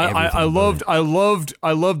loved the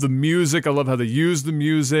music. I love how they used the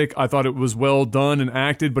music. I thought it was well done and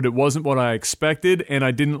acted, but it wasn't what I expected, and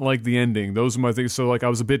I didn't like the ending. Those are my things. So like I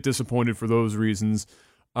was a bit disappointed for those reasons.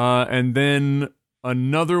 And then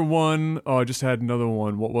another one. Oh, I just had another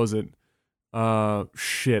one. What was it?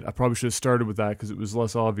 Shit. I probably should have started with that because it was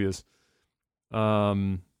less obvious. Oh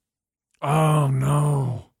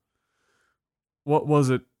no. What was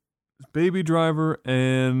it? Baby Driver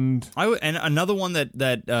and another one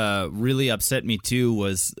that really upset me too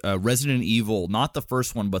was Resident Evil, not the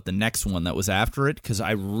first one but the next one that was after it, because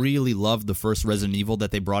I really loved the first Resident Evil that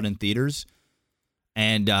they brought in theaters,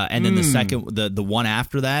 and then the second, the one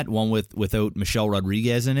after that, one without Michelle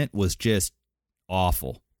Rodriguez in it, was just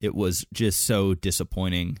awful. It was just so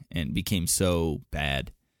disappointing and became so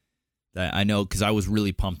bad that I know, because I was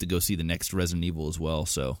really pumped to go see the next Resident Evil as well.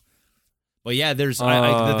 So. But yeah, there's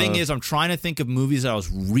the thing is, I'm trying to think of movies that I was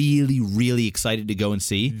really, really excited to go and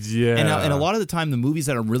see. Yeah, and a lot of the time, the movies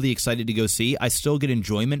that I'm really excited to go see, I still get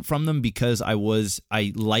enjoyment from them because I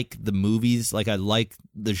like the movies, like I like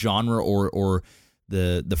the genre or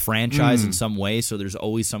the franchise in some way. So there's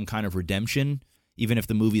always some kind of redemption, even if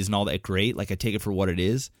the movie isn't all that great. Like I take it for what it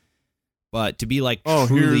is. But to be like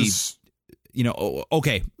truly,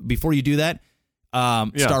 okay, before you do that.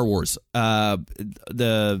 Star Wars, the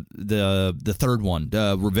third one,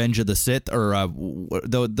 Revenge of the Sith, or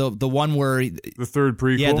the one where the third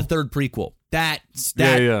prequel. Yeah, the third prequel. That's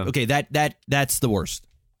okay. That's the worst.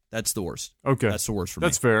 That's the worst. Okay, that's the worst for me.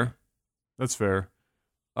 That's fair. That's fair.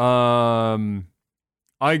 I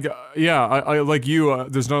like you.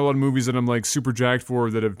 There's not a lot of movies that I'm like super jacked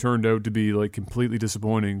for that have turned out to be like completely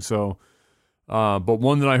disappointing. So, But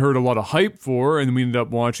one that I heard a lot of hype for, and we ended up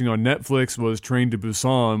watching on Netflix, was Train to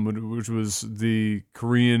Busan, which was the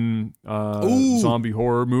Korean zombie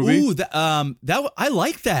horror movie. Ooh, I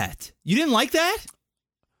like that. You didn't like that?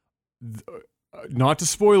 Not to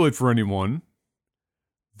spoil it for anyone,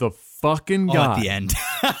 the fucking guy. At the end.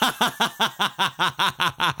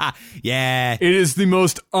 Yeah. It is the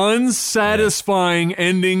most unsatisfying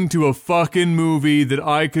ending to a fucking movie that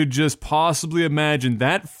I could just possibly imagine.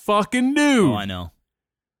 That fucking dude. Oh, I know.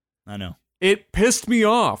 It pissed me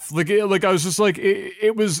off. Like I was just like,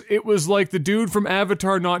 it was like the dude from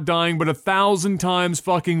Avatar not dying, but 1,000 times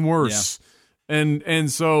fucking worse. Yeah.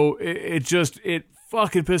 And so it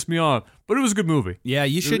fucking pissed me off. But it was a good movie. Yeah,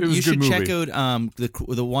 you should check out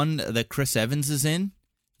the one that Chris Evans is in.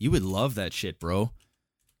 You would love that shit, bro.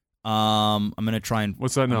 I'm gonna try and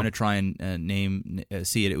what's that now? I'm gonna try and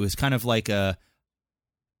see it. It was kind of like a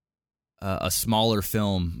smaller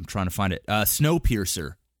film. I'm trying to find it.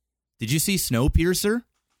 Snowpiercer. Did you see Snowpiercer?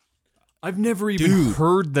 I've never even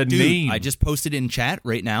heard the name. I just posted it in chat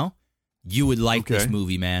right now. You would like this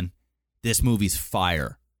movie, man. This movie's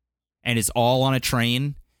fire, and it's all on a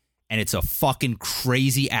train. And it's a fucking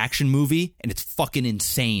crazy action movie, and it's fucking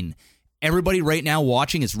insane. Everybody right now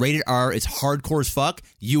watching, it's rated R, it's hardcore as fuck.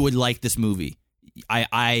 You would like this movie.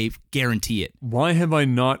 I guarantee it. Why have I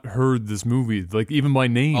not heard this movie, like even by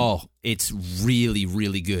name? Oh, it's really,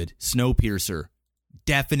 really good. Snowpiercer.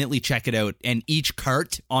 Definitely check it out. And each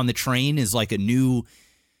cart on the train is like a new...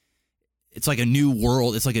 It's like a new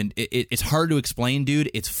world. It's like it's hard to explain, dude.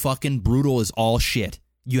 It's fucking brutal as all shit.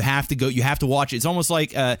 You have to go. You have to watch it. It's almost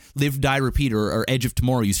like Live, Die, Repeat or Edge of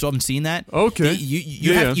Tomorrow. You still haven't seen that? Okay.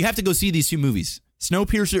 You have to go see these two movies.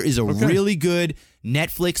 Snowpiercer is a really good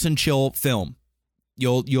Netflix and chill film.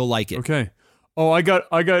 You'll like it. Okay. Oh, I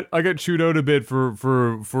got chewed out a bit for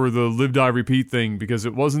the Live, Die, Repeat thing, because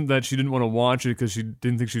it wasn't that she didn't want to watch it because she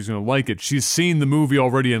didn't think she was going to like it. She's seen the movie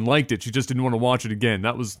already and liked it. She just didn't want to watch it again.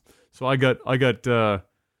 That was so I got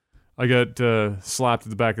slapped at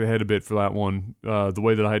the back of the head a bit for that one. The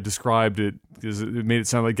way that I had described it, because it made it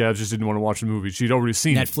sound like Gabs just didn't want to watch the movie. She'd already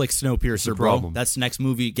seen Netflix Snowpiercer, bro. That's the next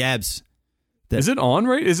movie, Gabs. Is it on,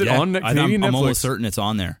 right? Is it on Canadian Netflix? I'm almost certain it's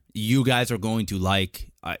on there. You guys are going to like...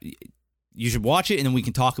 you should watch it, and then we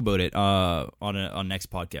can talk about it on next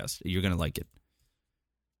podcast. You're going to like it.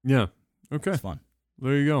 Yeah. Okay. It's fun.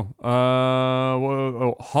 There you go.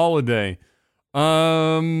 Holiday.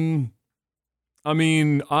 I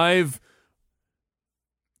mean,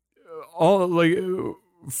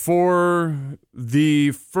 for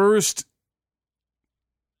the first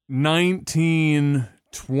 19,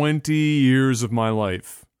 20 years of my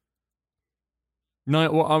life,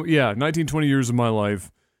 19, 20 years of my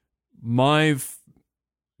life, my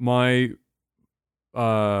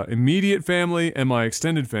immediate family and my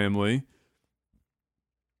extended family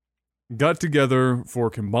got together for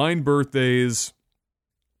combined birthdays,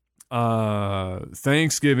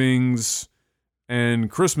 Thanksgivings, and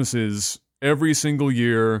Christmases every single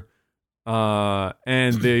year,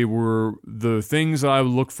 and they were the things I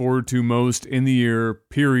would look forward to most in the year,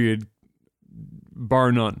 period,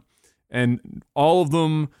 bar none. And all of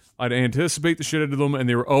them, I'd anticipate the shit out of them, and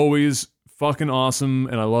they were always fucking awesome,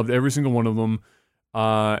 and I loved every single one of them.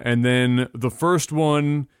 And then the first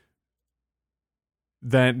one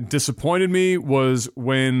that disappointed me was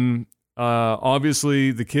when...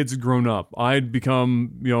 obviously the kids had grown up. I'd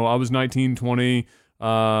become, I was 19, 20.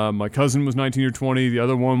 My cousin was 19 or 20. The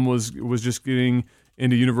other one was just getting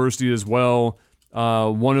into university as well.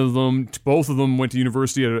 Both of them went to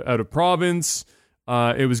university out of province.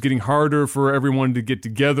 It was getting harder for everyone to get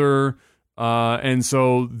together. And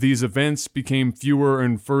so these events became fewer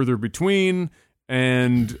and further between.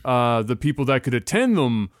 And the people that could attend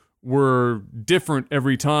them were different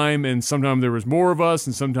every time, and sometimes there was more of us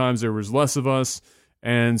and sometimes there was less of us,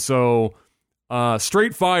 and so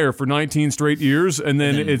straight fire for 19 straight years, and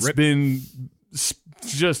then it's been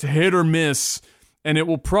just hit or miss, and it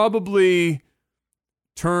will probably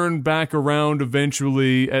turn back around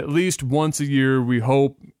eventually, at least once a year, we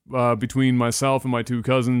hope, between myself and my two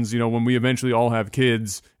cousins, when we eventually all have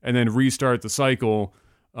kids, and then restart the cycle.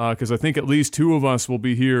 Because I think at least two of us will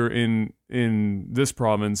be here in this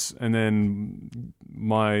province, and then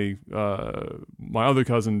my other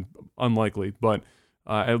cousin, unlikely, but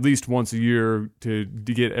at least once a year to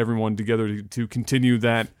get everyone together to continue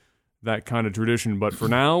that kind of tradition. But for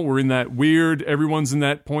now, we're in that weird. Everyone's in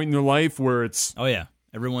that point in their life where it's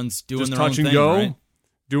everyone's doing just their own touch thing, and go, right?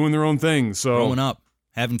 doing their own thing. So growing up,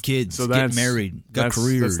 having kids, getting married, got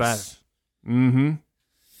careers. That's that. Mm-hmm.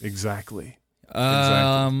 Exactly.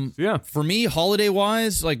 Yeah. For me, holiday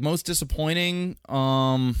wise, like most disappointing,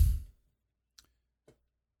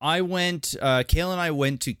 Kayla and I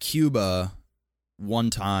went to Cuba one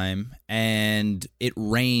time, and it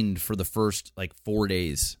rained for the first, 4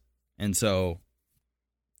 days. And so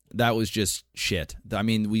that was just shit. I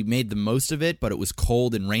mean, we made the most of it, but it was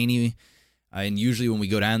cold and rainy. And usually when we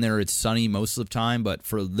go down there, it's sunny most of the time. But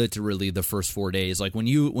for literally the first 4 days, when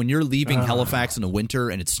you're leaving Halifax in the winter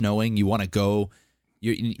and it's snowing, you want to go.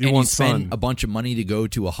 You spend sun. a bunch of money to go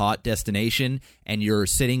to a hot destination, and you're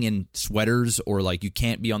sitting in sweaters, or you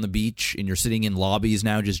can't be on the beach, and you're sitting in lobbies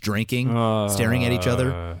now just drinking, staring at each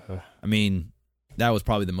other. I mean, that was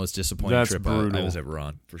probably the most disappointing trip I was ever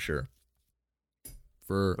on, for sure.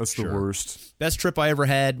 That's the worst. Best trip I ever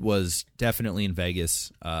had was definitely in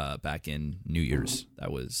Vegas back in New Year's.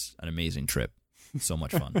 That was an amazing trip. So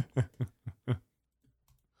much fun.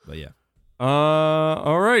 But yeah.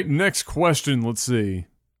 All right, next question. Let's see.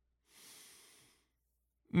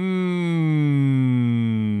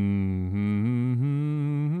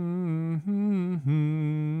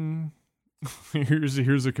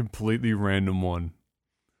 Here's a completely random one.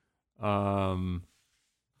 But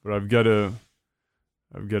I've got to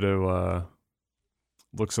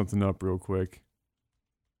look something up real quick.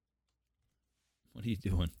 What are you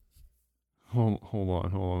doing? Hold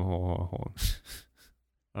on.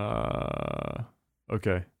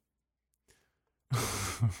 Okay.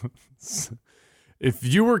 If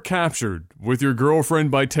you were captured with your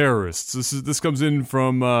girlfriend by terrorists, this comes in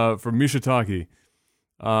from Mishataki,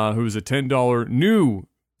 who is a $10 new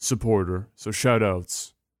supporter. So shout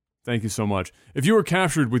outs. Thank you so much. If you were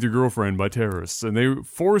captured with your girlfriend by terrorists and they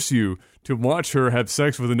force you to watch her have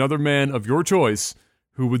sex with another man of your choice,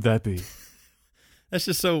 who would that be? That's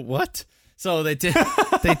just so what? So they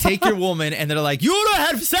take your woman and they're like, you want to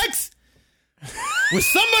have sex with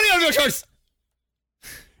somebody of your choice.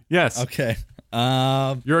 Yes. Okay.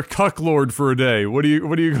 You're a cuck lord for a day. What are you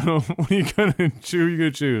gonna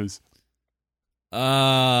choose?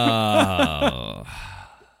 I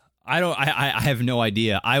have no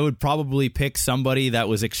idea. I would probably pick somebody that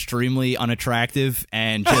was extremely unattractive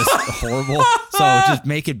and just horrible. So just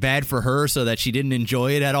make it bad for her so that she didn't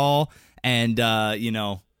enjoy it at all. And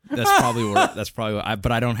that's probably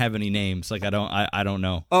but I don't have any names. I don't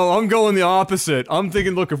know. Oh, I'm going the opposite. I'm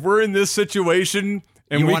thinking, look, if we're in this situation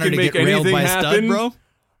and we can make anything happen, bro,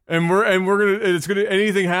 and it's gonna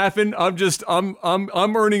anything happen, I'm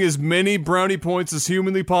earning as many brownie points as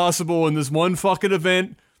humanly possible in this one fucking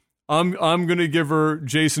event. I'm gonna give her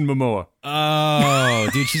Jason Momoa. Oh,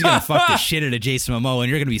 dude, she's gonna fuck the shit out of Jason Momoa, and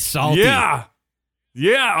you're gonna be salty. Yeah,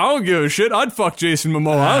 I don't give a shit. I'd fuck Jason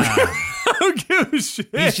Momoa. I don't give a shit.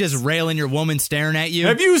 He's just railing your woman, staring at you.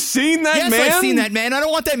 Have you seen that man? Yes, I've seen that man. I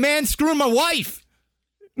don't want that man screwing my wife.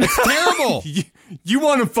 That's terrible. You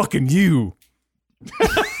want him fucking you.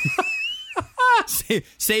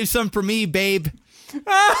 Save some for me, babe.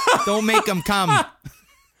 Don't make him come.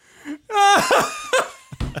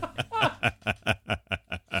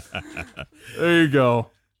 There you go.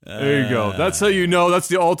 That's how you know that's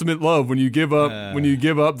the ultimate love, when you give up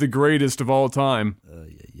the greatest of all time.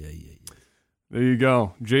 Yeah. There you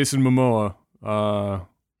go. Jason Momoa.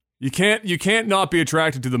 You can't not be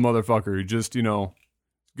attracted to the motherfucker. You just,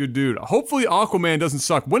 good dude. Hopefully Aquaman doesn't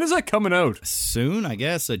suck. When is that coming out? Soon, I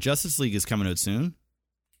guess. Justice League is coming out soon.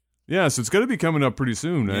 Yeah, so it's going to be coming up pretty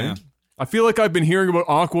soon, yeah. eh? I feel like I've been hearing about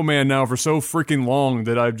Aquaman now for so freaking long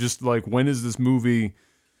that I've just when is this movie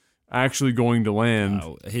actually going to land?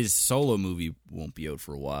 His solo movie won't be out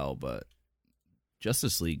for a while, but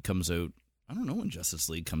Justice League comes out. I don't know when Justice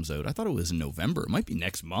League comes out. I thought it was in November. It might be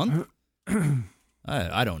next month.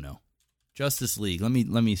 I don't know. Justice League. Let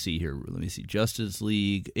me see here. Let me see. Justice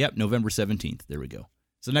League. Yep, November 17th. There we go.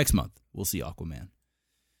 So next month we'll see Aquaman.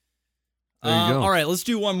 There you go. All right, let's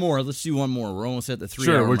do one more. We're almost at the 3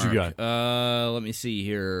 hour Sure, what mark. you got? Let me see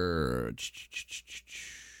here.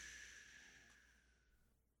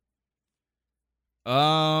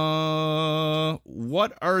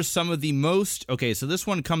 What are some of the most... Okay, so this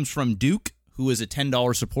one comes from Duke, who is a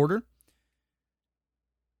 $10 supporter.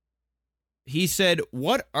 He said,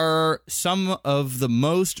 what are some of the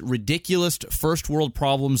most ridiculous first world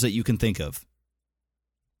problems that you can think of?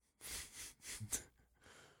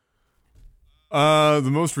 The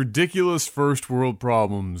most ridiculous first world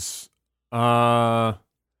problems. When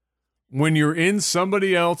you're in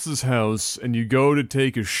somebody else's house and you go to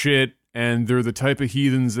take a shit and they're the type of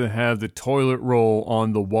heathens that have the toilet roll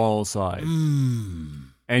on the wall side.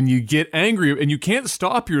 And you get angry and you can't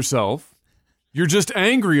stop yourself. You're just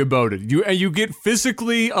angry about it. You get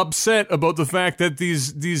physically upset about the fact that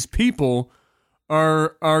these people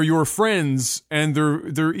are your friends and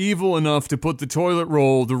they're evil enough to put the toilet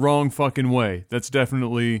roll the wrong fucking way. That's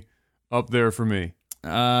definitely up there for me.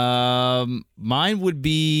 Mine would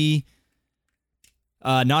be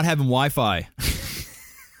not having Wi-Fi.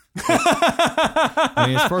 I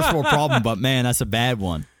mean, it's first world problem, but man, that's a bad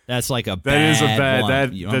one. That's like a bad one.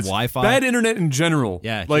 That's Wi-Fi. Bad internet in general.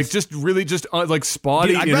 Yeah, like just really like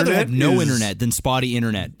spotty I'd internet. rather have no internet than spotty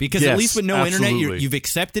internet because at least with no internet, you've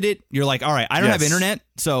accepted it. You're like, all right, I don't have internet,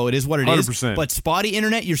 so it is what it 100%. is. But spotty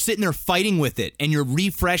internet, you're sitting there fighting with it, and you're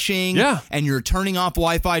refreshing, and you're turning off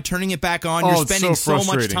Wi-Fi, turning it back on. You're spending so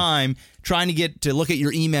much time trying to get to look at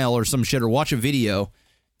your email or some shit or watch a video.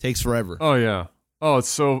 Takes forever. Oh yeah. Oh, it's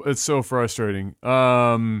so frustrating.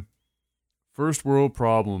 First world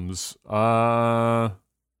problems. I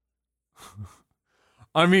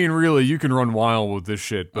mean, really, you can run wild with this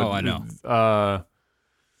shit. But, I know.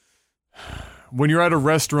 When you're at a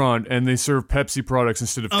restaurant and they serve Pepsi products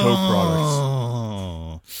instead of Coke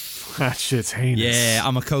products, that shit's heinous. Yeah,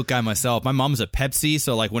 I'm a Coke guy myself. My mom's a Pepsi,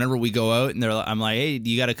 so like whenever we go out and I'm like, hey,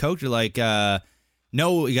 you got a Coke? They're like,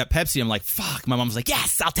 no, you got Pepsi. I'm like, fuck. My mom's like,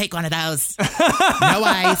 yes, I'll take one of those. No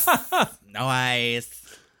ice. No ice.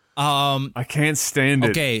 I can't stand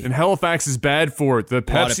it. Okay. And Halifax is bad for it. The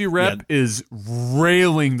Pepsi rep is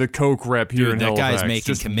railing the Coke rep here in that Halifax. Guy's making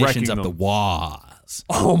just commissions up them. the waz.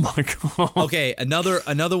 Oh my god. Okay,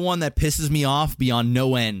 another one that pisses me off beyond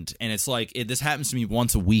no end, and it's like this happens to me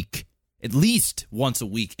once a week, at least once a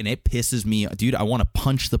week, and it pisses me, dude. I want to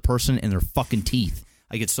punch the person in their fucking teeth.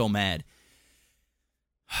 I get so mad.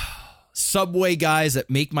 Subway guys that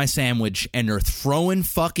make my sandwich and they're throwing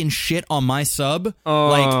fucking shit on my sub. Oh,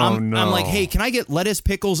 like I'm like, no. hey, can I get lettuce,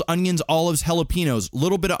 pickles, onions, olives, jalapenos,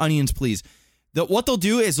 little bit of onions, please? What they'll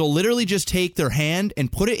do is they'll literally just take their hand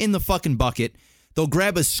and put it in the fucking bucket. They'll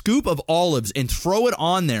grab a scoop of olives and throw it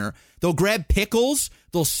on there. They'll grab pickles.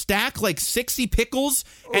 They'll stack like 60 pickles,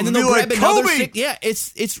 and then they'll grab like another. Kobe! Yeah,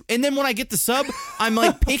 it's. And then when I get the sub, I'm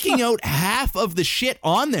like picking out half of the shit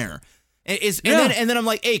on there. And then I'm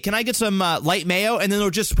like, hey, can I get some light mayo? And then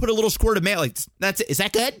they'll just put a little squirt of mayo. Like, that's it. Is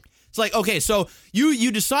that good? It's like, okay, so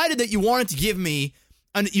you decided that you wanted to give me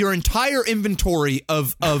your entire inventory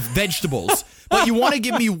of vegetables, but you want to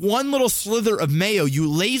give me one little slither of mayo, you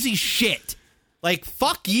lazy shit. Like,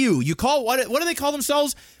 fuck you. You call, what do they call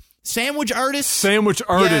themselves? Sandwich artists? Sandwich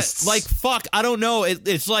artists. Yeah, like, fuck, I don't know.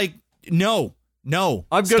 It's like, no,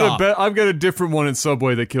 I've got a different one in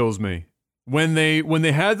Subway that kills me. When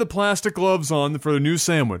they had the plastic gloves on for the new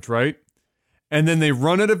sandwich, right? And then they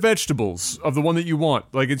run out of vegetables of the one that you want.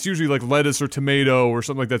 Like, it's usually like lettuce or tomato or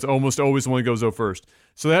something like that. It's almost always the one that goes out first.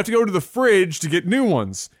 So they have to go to the fridge to get new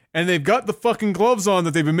ones. And they've got the fucking gloves on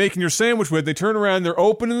that they've been making your sandwich with. They turn around, they're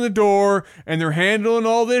opening the door, and they're handling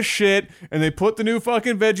all this shit. And they put the new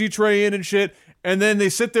fucking veggie tray in and shit. And then they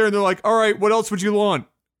sit there and they're like, all right, what else would you want?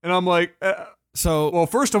 And I'm like, well,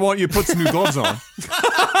 first I want you to put some new gloves on.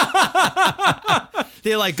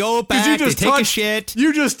 They like go back, they take a shit.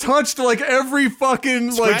 You just touched like every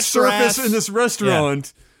fucking like surface in this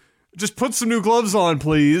restaurant. Yeah. Just put some new gloves on,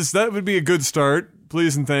 please. That would be a good start.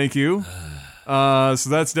 Please and thank you. So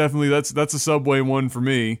that's definitely that's a Subway one for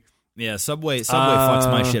me. Yeah, Subway fucks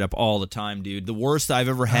my shit up all the time, dude. The worst I've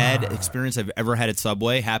ever had experience I've ever had at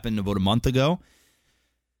Subway happened about a month ago.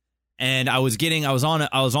 And I was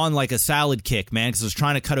on like a salad kick, man, because I was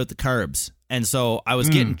trying to cut out the carbs. And so I was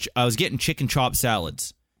getting chicken chop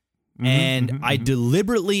salads. And I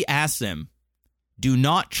deliberately asked them, do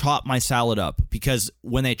not chop my salad up, because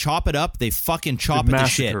when they chop it up, they fucking chop it to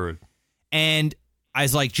shit. And I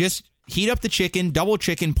was like, just heat up the chicken, double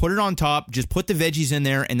chicken, put it on top, just put the veggies in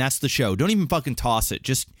there, and that's the show. Don't even fucking toss it.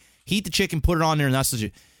 Just heat the chicken, put it on there, and that's the show.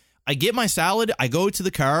 I get my salad, I go to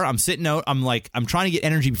the car, I'm sitting out, I'm trying to get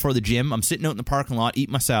energy before the gym, I'm sitting out in the parking lot, eat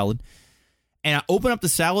my salad, and I open up the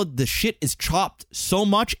salad, the shit is chopped so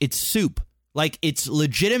much, it's soup. Like, it's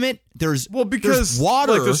legitimate, there's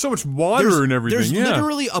water. Like, there's so much water and everything, There's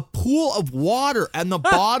literally a pool of water at the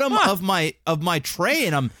bottom of my tray,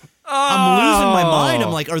 and I'm losing my mind.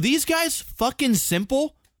 I'm like, are these guys fucking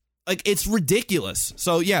simple? Like, it's ridiculous.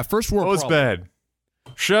 So, yeah, first world problem. It's bad.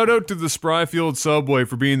 Shout out to the Spryfield Subway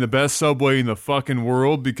for being the best Subway in the fucking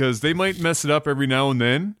world, because they might mess it up every now and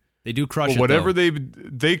then. They do crush it, whatever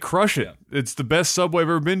they crush it. Yeah. It's the best Subway I've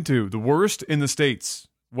ever been to. The worst in the States.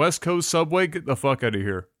 West Coast Subway, get the fuck out of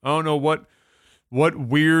here. I don't know what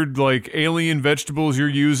weird, like, alien vegetables you're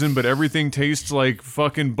using, but everything tastes like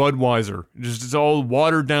fucking Budweiser. It's all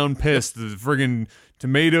watered down piss. The friggin'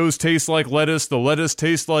 tomatoes taste like lettuce. The lettuce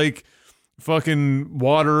tastes like fucking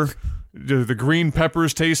water. The green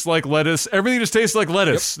peppers taste like lettuce. Everything just tastes like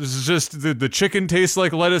lettuce. Yep. This is just the chicken tastes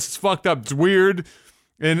like lettuce. It's fucked up. It's weird,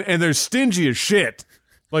 and they're stingy as shit.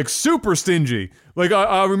 Like, super stingy. Like,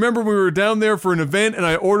 I remember we were down there for an event, and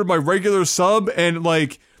I ordered my regular sub, and,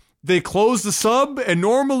 like, they closed the sub, and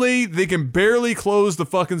normally they can barely close the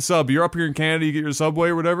fucking sub. You're up here in Canada, you get your Subway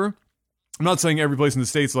or whatever. I'm not saying every place in the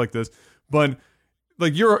States like this, but,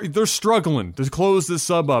 like, they're struggling to close this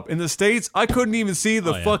sub up. In the States, I couldn't even see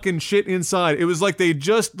the fucking shit inside. It was like they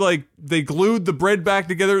just, like, they glued the bread back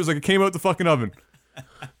together. It was like it came out the fucking oven.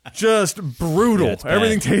 Just brutal. Yeah,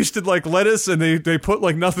 everything tasted like lettuce, and they put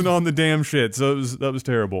like nothing on the damn shit. So that was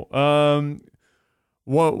terrible.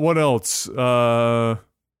 What else?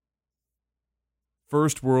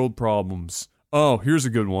 First world problems. Oh, here's a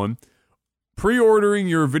good one. Pre-ordering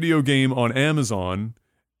your video game on Amazon,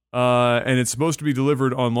 and it's supposed to be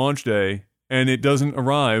delivered on launch day, and it doesn't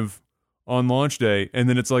arrive on launch day, and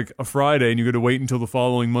then it's like a Friday, and you got to wait until the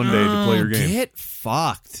following Monday to play your game. Get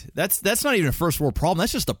fucked. That's not even a first world problem.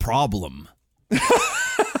 That's just a problem.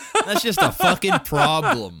 That's just a fucking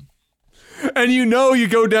problem. And you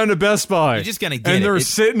go down to Best Buy. You're just gonna get and it. they're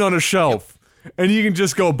sitting on a shelf, and you can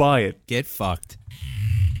just go buy it. Get fucked.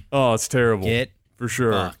 Oh, it's terrible. Get for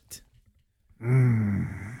sure. Fucked.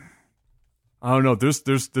 I don't know. There's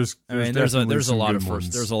a lot of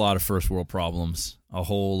first world problems. A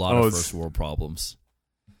whole lot of first world problems.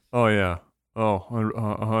 Oh yeah. Oh,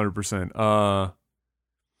 100%.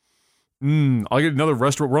 I'll get another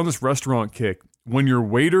restaurant. We're on this restaurant kick. When your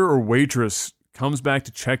waiter or waitress comes back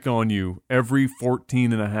to check on you every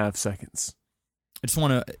 14 and a half seconds. I just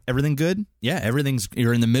want to, everything good? Yeah,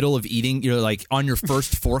 you're in the middle of eating. You're like on your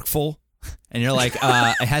first forkful, and you're like,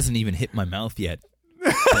 it hasn't even hit my mouth yet.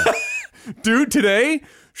 Yeah. Dude, today,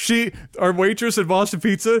 our waitress at Boston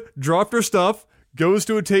Pizza dropped her stuff, goes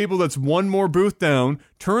to a table that's one more booth down,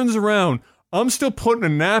 turns around. I'm still putting a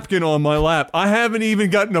napkin on my lap. I haven't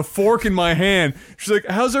even gotten a fork in my hand. She's like,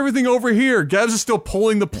 how's everything over here? Gabs is still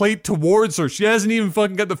pulling the plate towards her. She hasn't even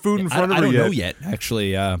fucking got the food in front of her yet. I don't know yet,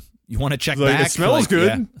 actually. You want to check like, back? It smells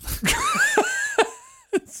good.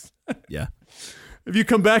 Yeah. If you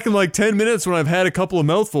come back in like 10 minutes when I've had a couple of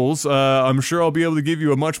mouthfuls, I'm sure I'll be able to give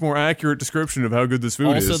you a much more accurate description of how good this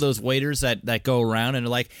food is. Also, those waiters that go around and are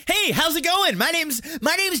like, "Hey, how's it going? My name's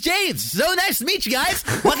James. So nice to meet you guys.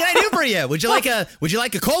 What can I do for you? Would you like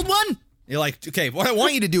a cold one?" You're like, okay, what I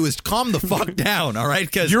want you to do is calm the fuck down, all right?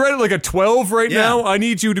 Because you're at like a 12 right now. I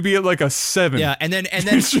need you to be at like a 7. Yeah, and then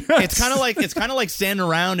it's kind of like standing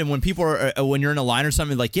around, and when people are when you're in a line or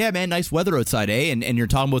something, like, yeah, man, nice weather outside, eh? And you're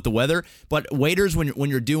talking about the weather, but waiters when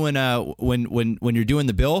you're doing when you're doing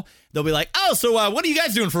the bill, they'll be like, oh, so what are you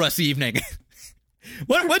guys doing for us the evening?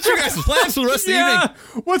 What's your guys' plans for the rest of the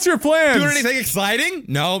evening? What's your plans? Doing anything exciting?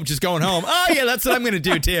 No, just going home. Oh, yeah, that's what I'm going to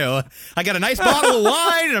do, too. I got a nice bottle of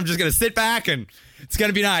wine, and I'm just going to sit back, and it's going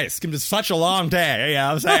to be nice. It's going to be such a long day. You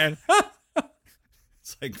know what I'm saying?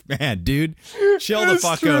 It's like, man, dude, chill the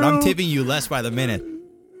fuck out. I'm tipping you less by the minute.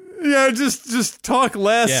 Yeah, just talk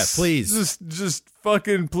less. Yeah, please. Just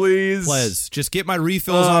fucking please. Please. Just get my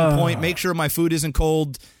refills on point. Make sure my food isn't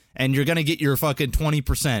cold. And you're going to get your fucking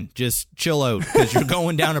 20%. Just chill out, because you're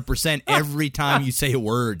going down 1% every time you say a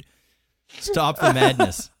word. Stop the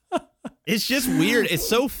madness. It's just weird. It's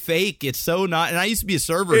so fake. It's so not. And I used to be a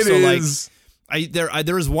server, it so is. like,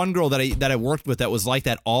 there was one girl that I worked with that was like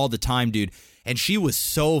that all the time, dude. And she was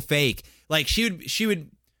so fake. Like she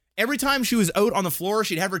would every time she was out on the floor,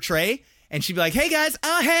 she'd have her tray, and she'd be like, "Hey guys,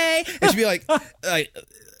 oh hey," and she'd be like.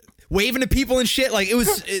 Waving to people and shit. Like it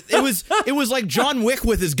was like John Wick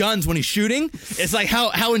with his guns when he's shooting. It's like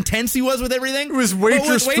how intense he was with everything. It was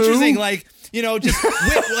waitressing, like, you know, just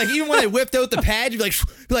like even when they whipped out the pad, you'd be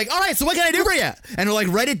like, all right, so what can I do for you? And they're like,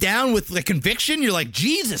 write it down with the conviction. You're like,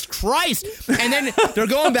 Jesus Christ. And then they're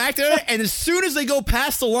going back there, and as soon as they go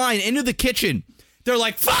past the line into the kitchen, they're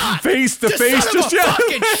like, fuck! Face to face, just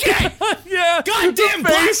fucking shit! Yeah. Goddamn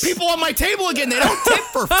black people on my table again. They don't tip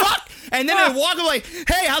for fuck! And then I walk up like,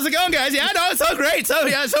 hey, how's it going, guys? Yeah, no, it's so great. So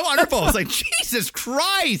wonderful. It's like, Jesus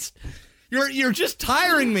Christ. You're just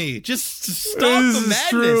tiring me. Just stop the madness.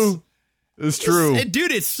 True. It's true.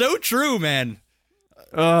 Dude, it's so true, man.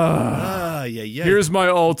 Yeah. Here's my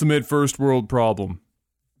ultimate first world problem.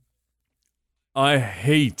 I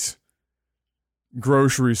hate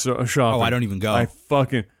grocery shopping. Oh, I don't even go. I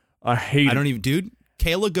hate it. I don't even, dude.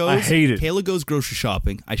 Kayla goes. I hate it. Kayla goes grocery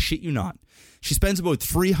shopping. I shit you not. She spends about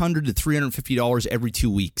 $300 to $350 every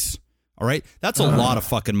 2 weeks. All right? That's a lot of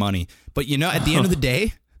fucking money. But you know, at the end of the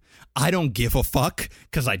day, I don't give a fuck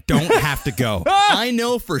because I don't have to go. I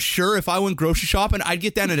know for sure if I went grocery shopping, I'd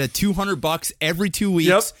get down at $200 every 2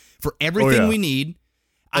 weeks for everything we need.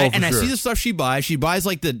 I see the stuff she buys. She buys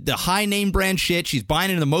like the high name brand shit. She's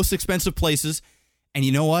buying it in the most expensive places. And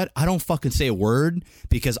you know what? I don't fucking say a word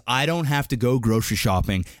because I don't have to go grocery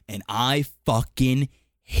shopping, and I fucking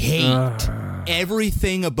hate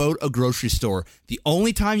everything about a grocery store. The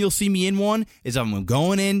only time you'll see me in one is I'm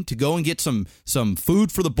going in to go and get some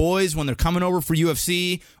food for the boys when they're coming over for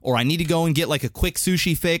UFC, or I need to go and get like a quick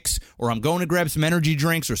sushi fix, or I'm going to grab some energy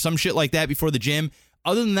drinks or some shit like that before the gym.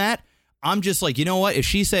 Other than that, I'm just like, you know what? If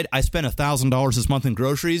she said I spent $1,000 this month in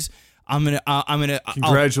groceries, I'm gonna.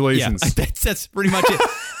 Congratulations. That's pretty much it.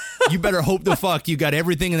 You better hope the fuck you got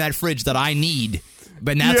everything in that fridge that I need.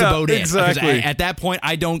 But that's about it. Exactly. Because at that point,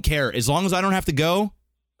 I don't care. As long as I don't have to go.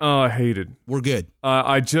 Oh, I hate it. We're good.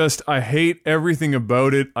 I hate everything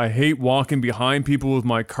about it. I hate walking behind people with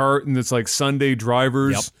my cart, and it's like Sunday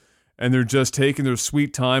drivers. Yep. And they're just taking their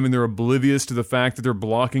sweet time, and they're oblivious to the fact that they're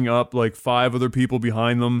blocking up like 5 other people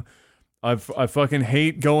behind them. I fucking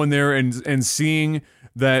hate going there and seeing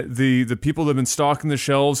that the people that have been stocking the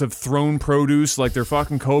shelves have thrown produce like they're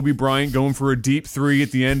fucking Kobe Bryant going for a deep 3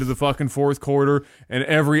 at the end of the fucking fourth quarter, and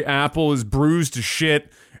every apple is bruised to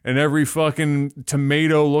shit, and every fucking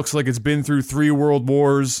tomato looks like it's been through 3 world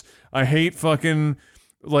wars. I hate fucking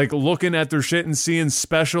like looking at their shit and seeing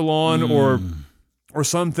special on or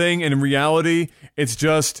something, and in reality, it's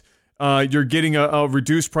just you're getting a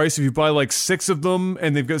reduced price if you buy like 6 of them,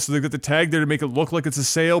 and they've got the tag there to make it look like it's a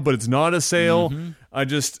sale, but it's not a sale. Mm-hmm. I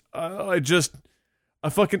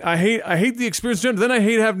hate the experience. Then I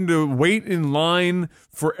hate having to wait in line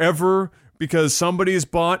forever because somebody's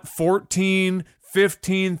bought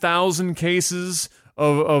 15,000 cases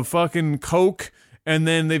of fucking Coke, and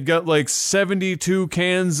then they've got like 72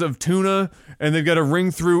 cans of tuna, and they've got to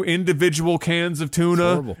ring through individual cans of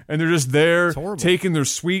tuna, and they're just there taking their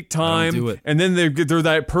sweet time. And then they're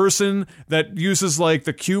that person that uses like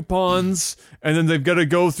the coupons, and then they've got to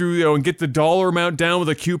go through and get the dollar amount down with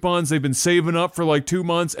the coupons they've been saving up for like 2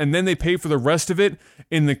 months, and then they pay for the rest of it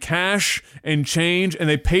in the cash and change, and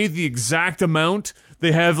they pay the exact amount.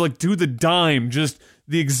 They have like do the dime, just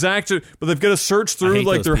the exact, but they've got to search through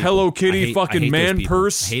like their Hello Kitty fucking man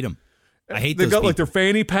purse. I hate them. I hate they've those got people. like their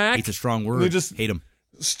fanny pack. Hate's a strong word. They just hate them.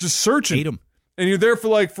 Just searching. Hate them. And you're there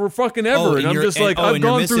for fucking ever. And I'm just like, I've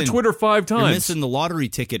gone through Twitter 5 times. You're missing the lottery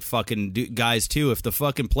ticket fucking guys too. If the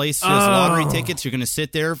fucking place says lottery tickets, you're going to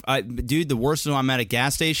sit there. Dude, the worst is I'm at a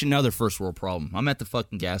gas station. Another first world problem. I'm at the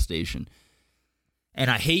fucking gas station. And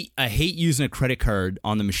I hate using a credit card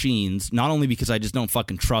on the machines, not only because I just don't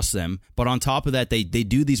fucking trust them, but on top of that, they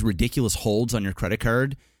do these ridiculous holds on your credit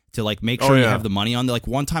card to like make sure you have the money on there. Like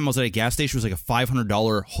one time I was at a gas station, it was like a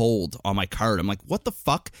 $500 hold on my card. I'm like, what the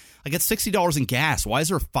fuck? I get $60 in gas. Why is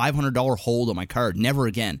there a $500 hold on my card? Never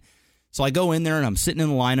again. So I go in there and I'm sitting in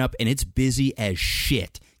the lineup and it's busy as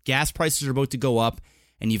shit. Gas prices are about to go up,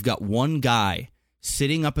 and you've got one guy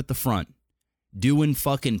sitting up at the front doing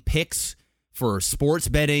fucking picks for sports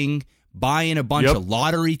betting, buying a bunch of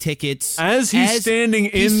lottery tickets. As he's standing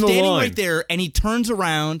in the line. Right there, and he turns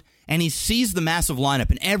around, and he sees the massive lineup,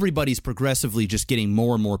 and everybody's progressively just getting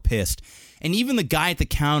more and more pissed. And even the guy at the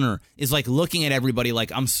counter is, like, looking at everybody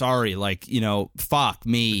like, I'm sorry, like, you know, fuck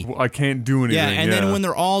me. I can't do anything. Yeah, and then when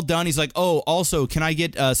they're all done, he's like, oh, also, can I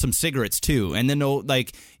get some cigarettes, too? And then they'll,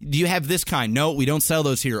 like, do you have this kind? No, we don't sell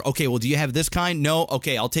those here. Okay, well, do you have this kind? No?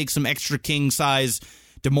 Okay, I'll take some extra king-size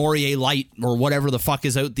DeMaurier Light or whatever the fuck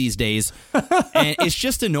is out these days. And it's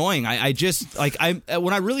just annoying. I just, like,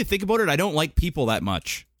 when I really think about it, I don't like people that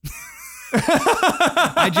much.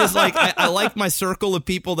 I just like I like my circle of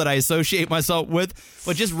people that I associate myself with,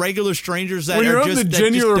 but just regular strangers that are just,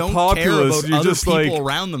 that just don't populace, care about other people like,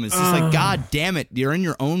 around them. It's just like, God damn it, you're in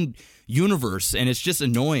your own universe, and it's just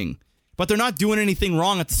annoying. But they're not doing anything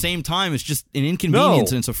wrong at the same time. It's just an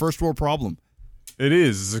inconvenience, and it's a first world problem. It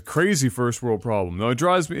is. It's a crazy first world problem. No, it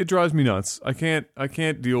drives me nuts. I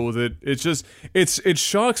can't deal with it. It's just it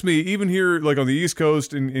shocks me even here, like on the East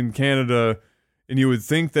Coast in Canada, and you would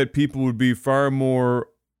think that people would be far more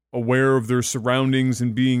aware of their surroundings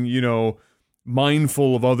and being, you know,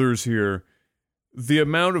 mindful of others here. The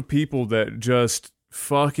amount of people that just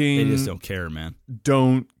fucking they just don't care, man.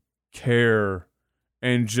 Don't care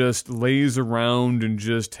and just lays around and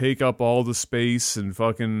just take up all the space and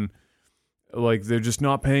fucking, like, they're just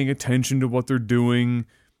not paying attention to what they're doing.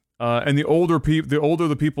 And the older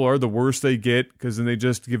the people are, the worse they get, because then they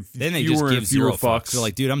just give fewer fucks. They're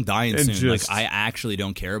like, dude, I'm dying soon. Just, like, I actually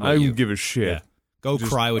don't care about you. I you. don't give a shit. Yeah. Go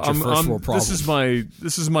cry with your first world problems.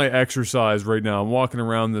 This is my exercise right now. I'm walking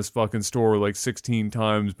around this fucking store like 16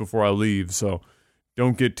 times before I leave, so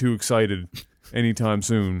don't get too excited anytime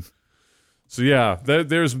soon. So yeah,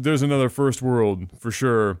 there's another first world for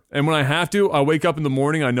sure. And when I have to, I wake up in the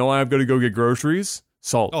morning, I know I've got to go get groceries.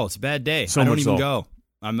 Salt. Oh, it's a bad day. So I don't much even salt. go.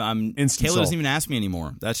 Kayla Instant doesn't even ask me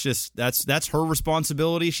anymore. That's her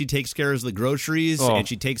responsibility. She takes care of the groceries and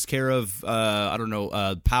she takes care of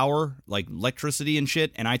power, like electricity and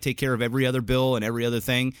shit. And I take care of every other bill and every other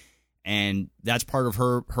thing. And that's part of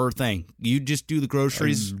her thing. You just do the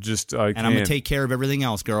groceries, and I'm gonna take care of everything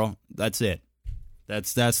else, girl. That's it.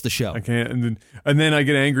 That's the show. I can't. And then I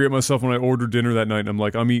get angry at myself when I order dinner that night. And I'm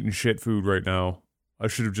like, I'm eating shit food right now. I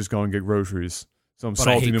should have just gone and get groceries. So I'm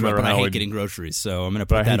salty no matter how. I hate getting grogroceries, so I'm going to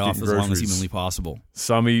put that off as long as humanly possible.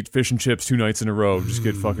 Some eat fish and chips 2 nights in a row. Just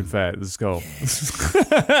get fucking fat. Let's go.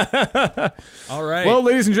 All right. Well,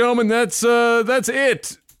 ladies and gentlemen, that's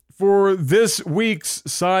it for this week's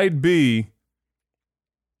Side B.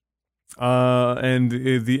 And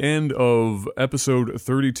the end of episode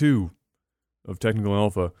 32 of Technical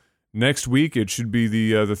Alpha. Next week, it should be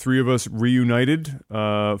the three of us reunited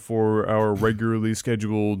for our regularly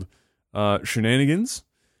scheduled shenanigans,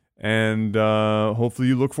 and hopefully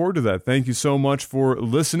you look forward to that. Thank you so much for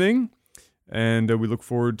listening, and we look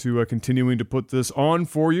forward to continuing to put this on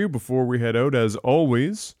for you. Before we head out, as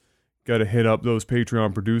always, got to hit up those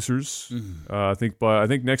Patreon producers. I think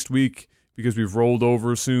next week, because we've rolled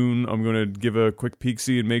over soon, I'm going to give a quick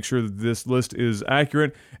peek-see and make sure that this list is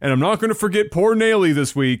accurate, and I'm not going to forget poor Naily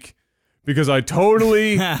this week, because I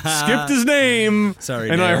totally skipped his name.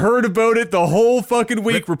 Sorry, and Dale. I heard about it the whole fucking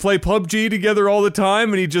week. We play PUBG together all the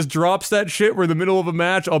time, and he just drops that shit. We're in the middle of a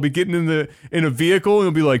match. I'll be getting in a vehicle, and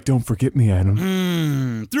he'll be like, "Don't forget me,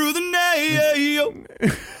 Adam." Through the night.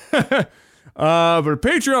 But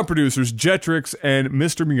Patreon producers, Jetrix and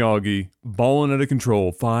Mr. Miyagi, balling out of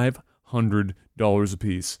control, $500 a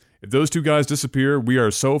piece. If those two guys disappear, we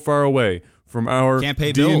are so far away from our Can't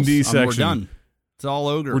pay D&D bills. section. We're done. It's all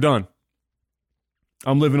ogre. We're done.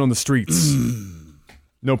 I'm living on the streets.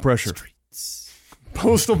 No pressure.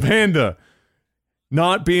 Postal Panda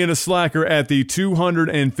not being a slacker at the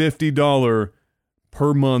 $250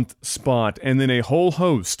 per month spot. And then a whole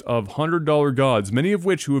host of $100 gods, many of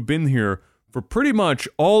which who have been here for pretty much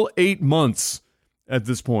all 8 months at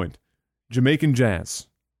this point. Jamaican Jazz,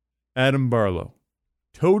 Adam Barlow,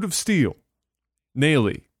 Toad of Steel,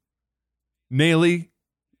 Naily, Naily,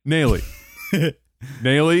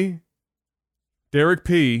 Derek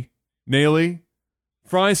P, Naily,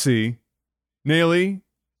 Fry C, Naily,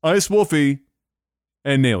 Ice Wolfie,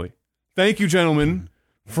 and Naily. Thank you, gentlemen,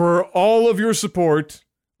 for all of your support.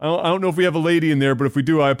 I don't know if we have a lady in there, but if we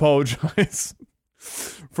do, I apologize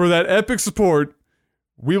for that epic support.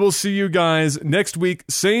 We will see you guys next week.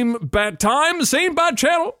 Same bat time, same bat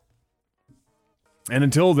channel. And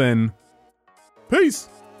until then, peace.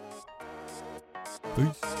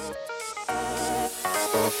 Peace.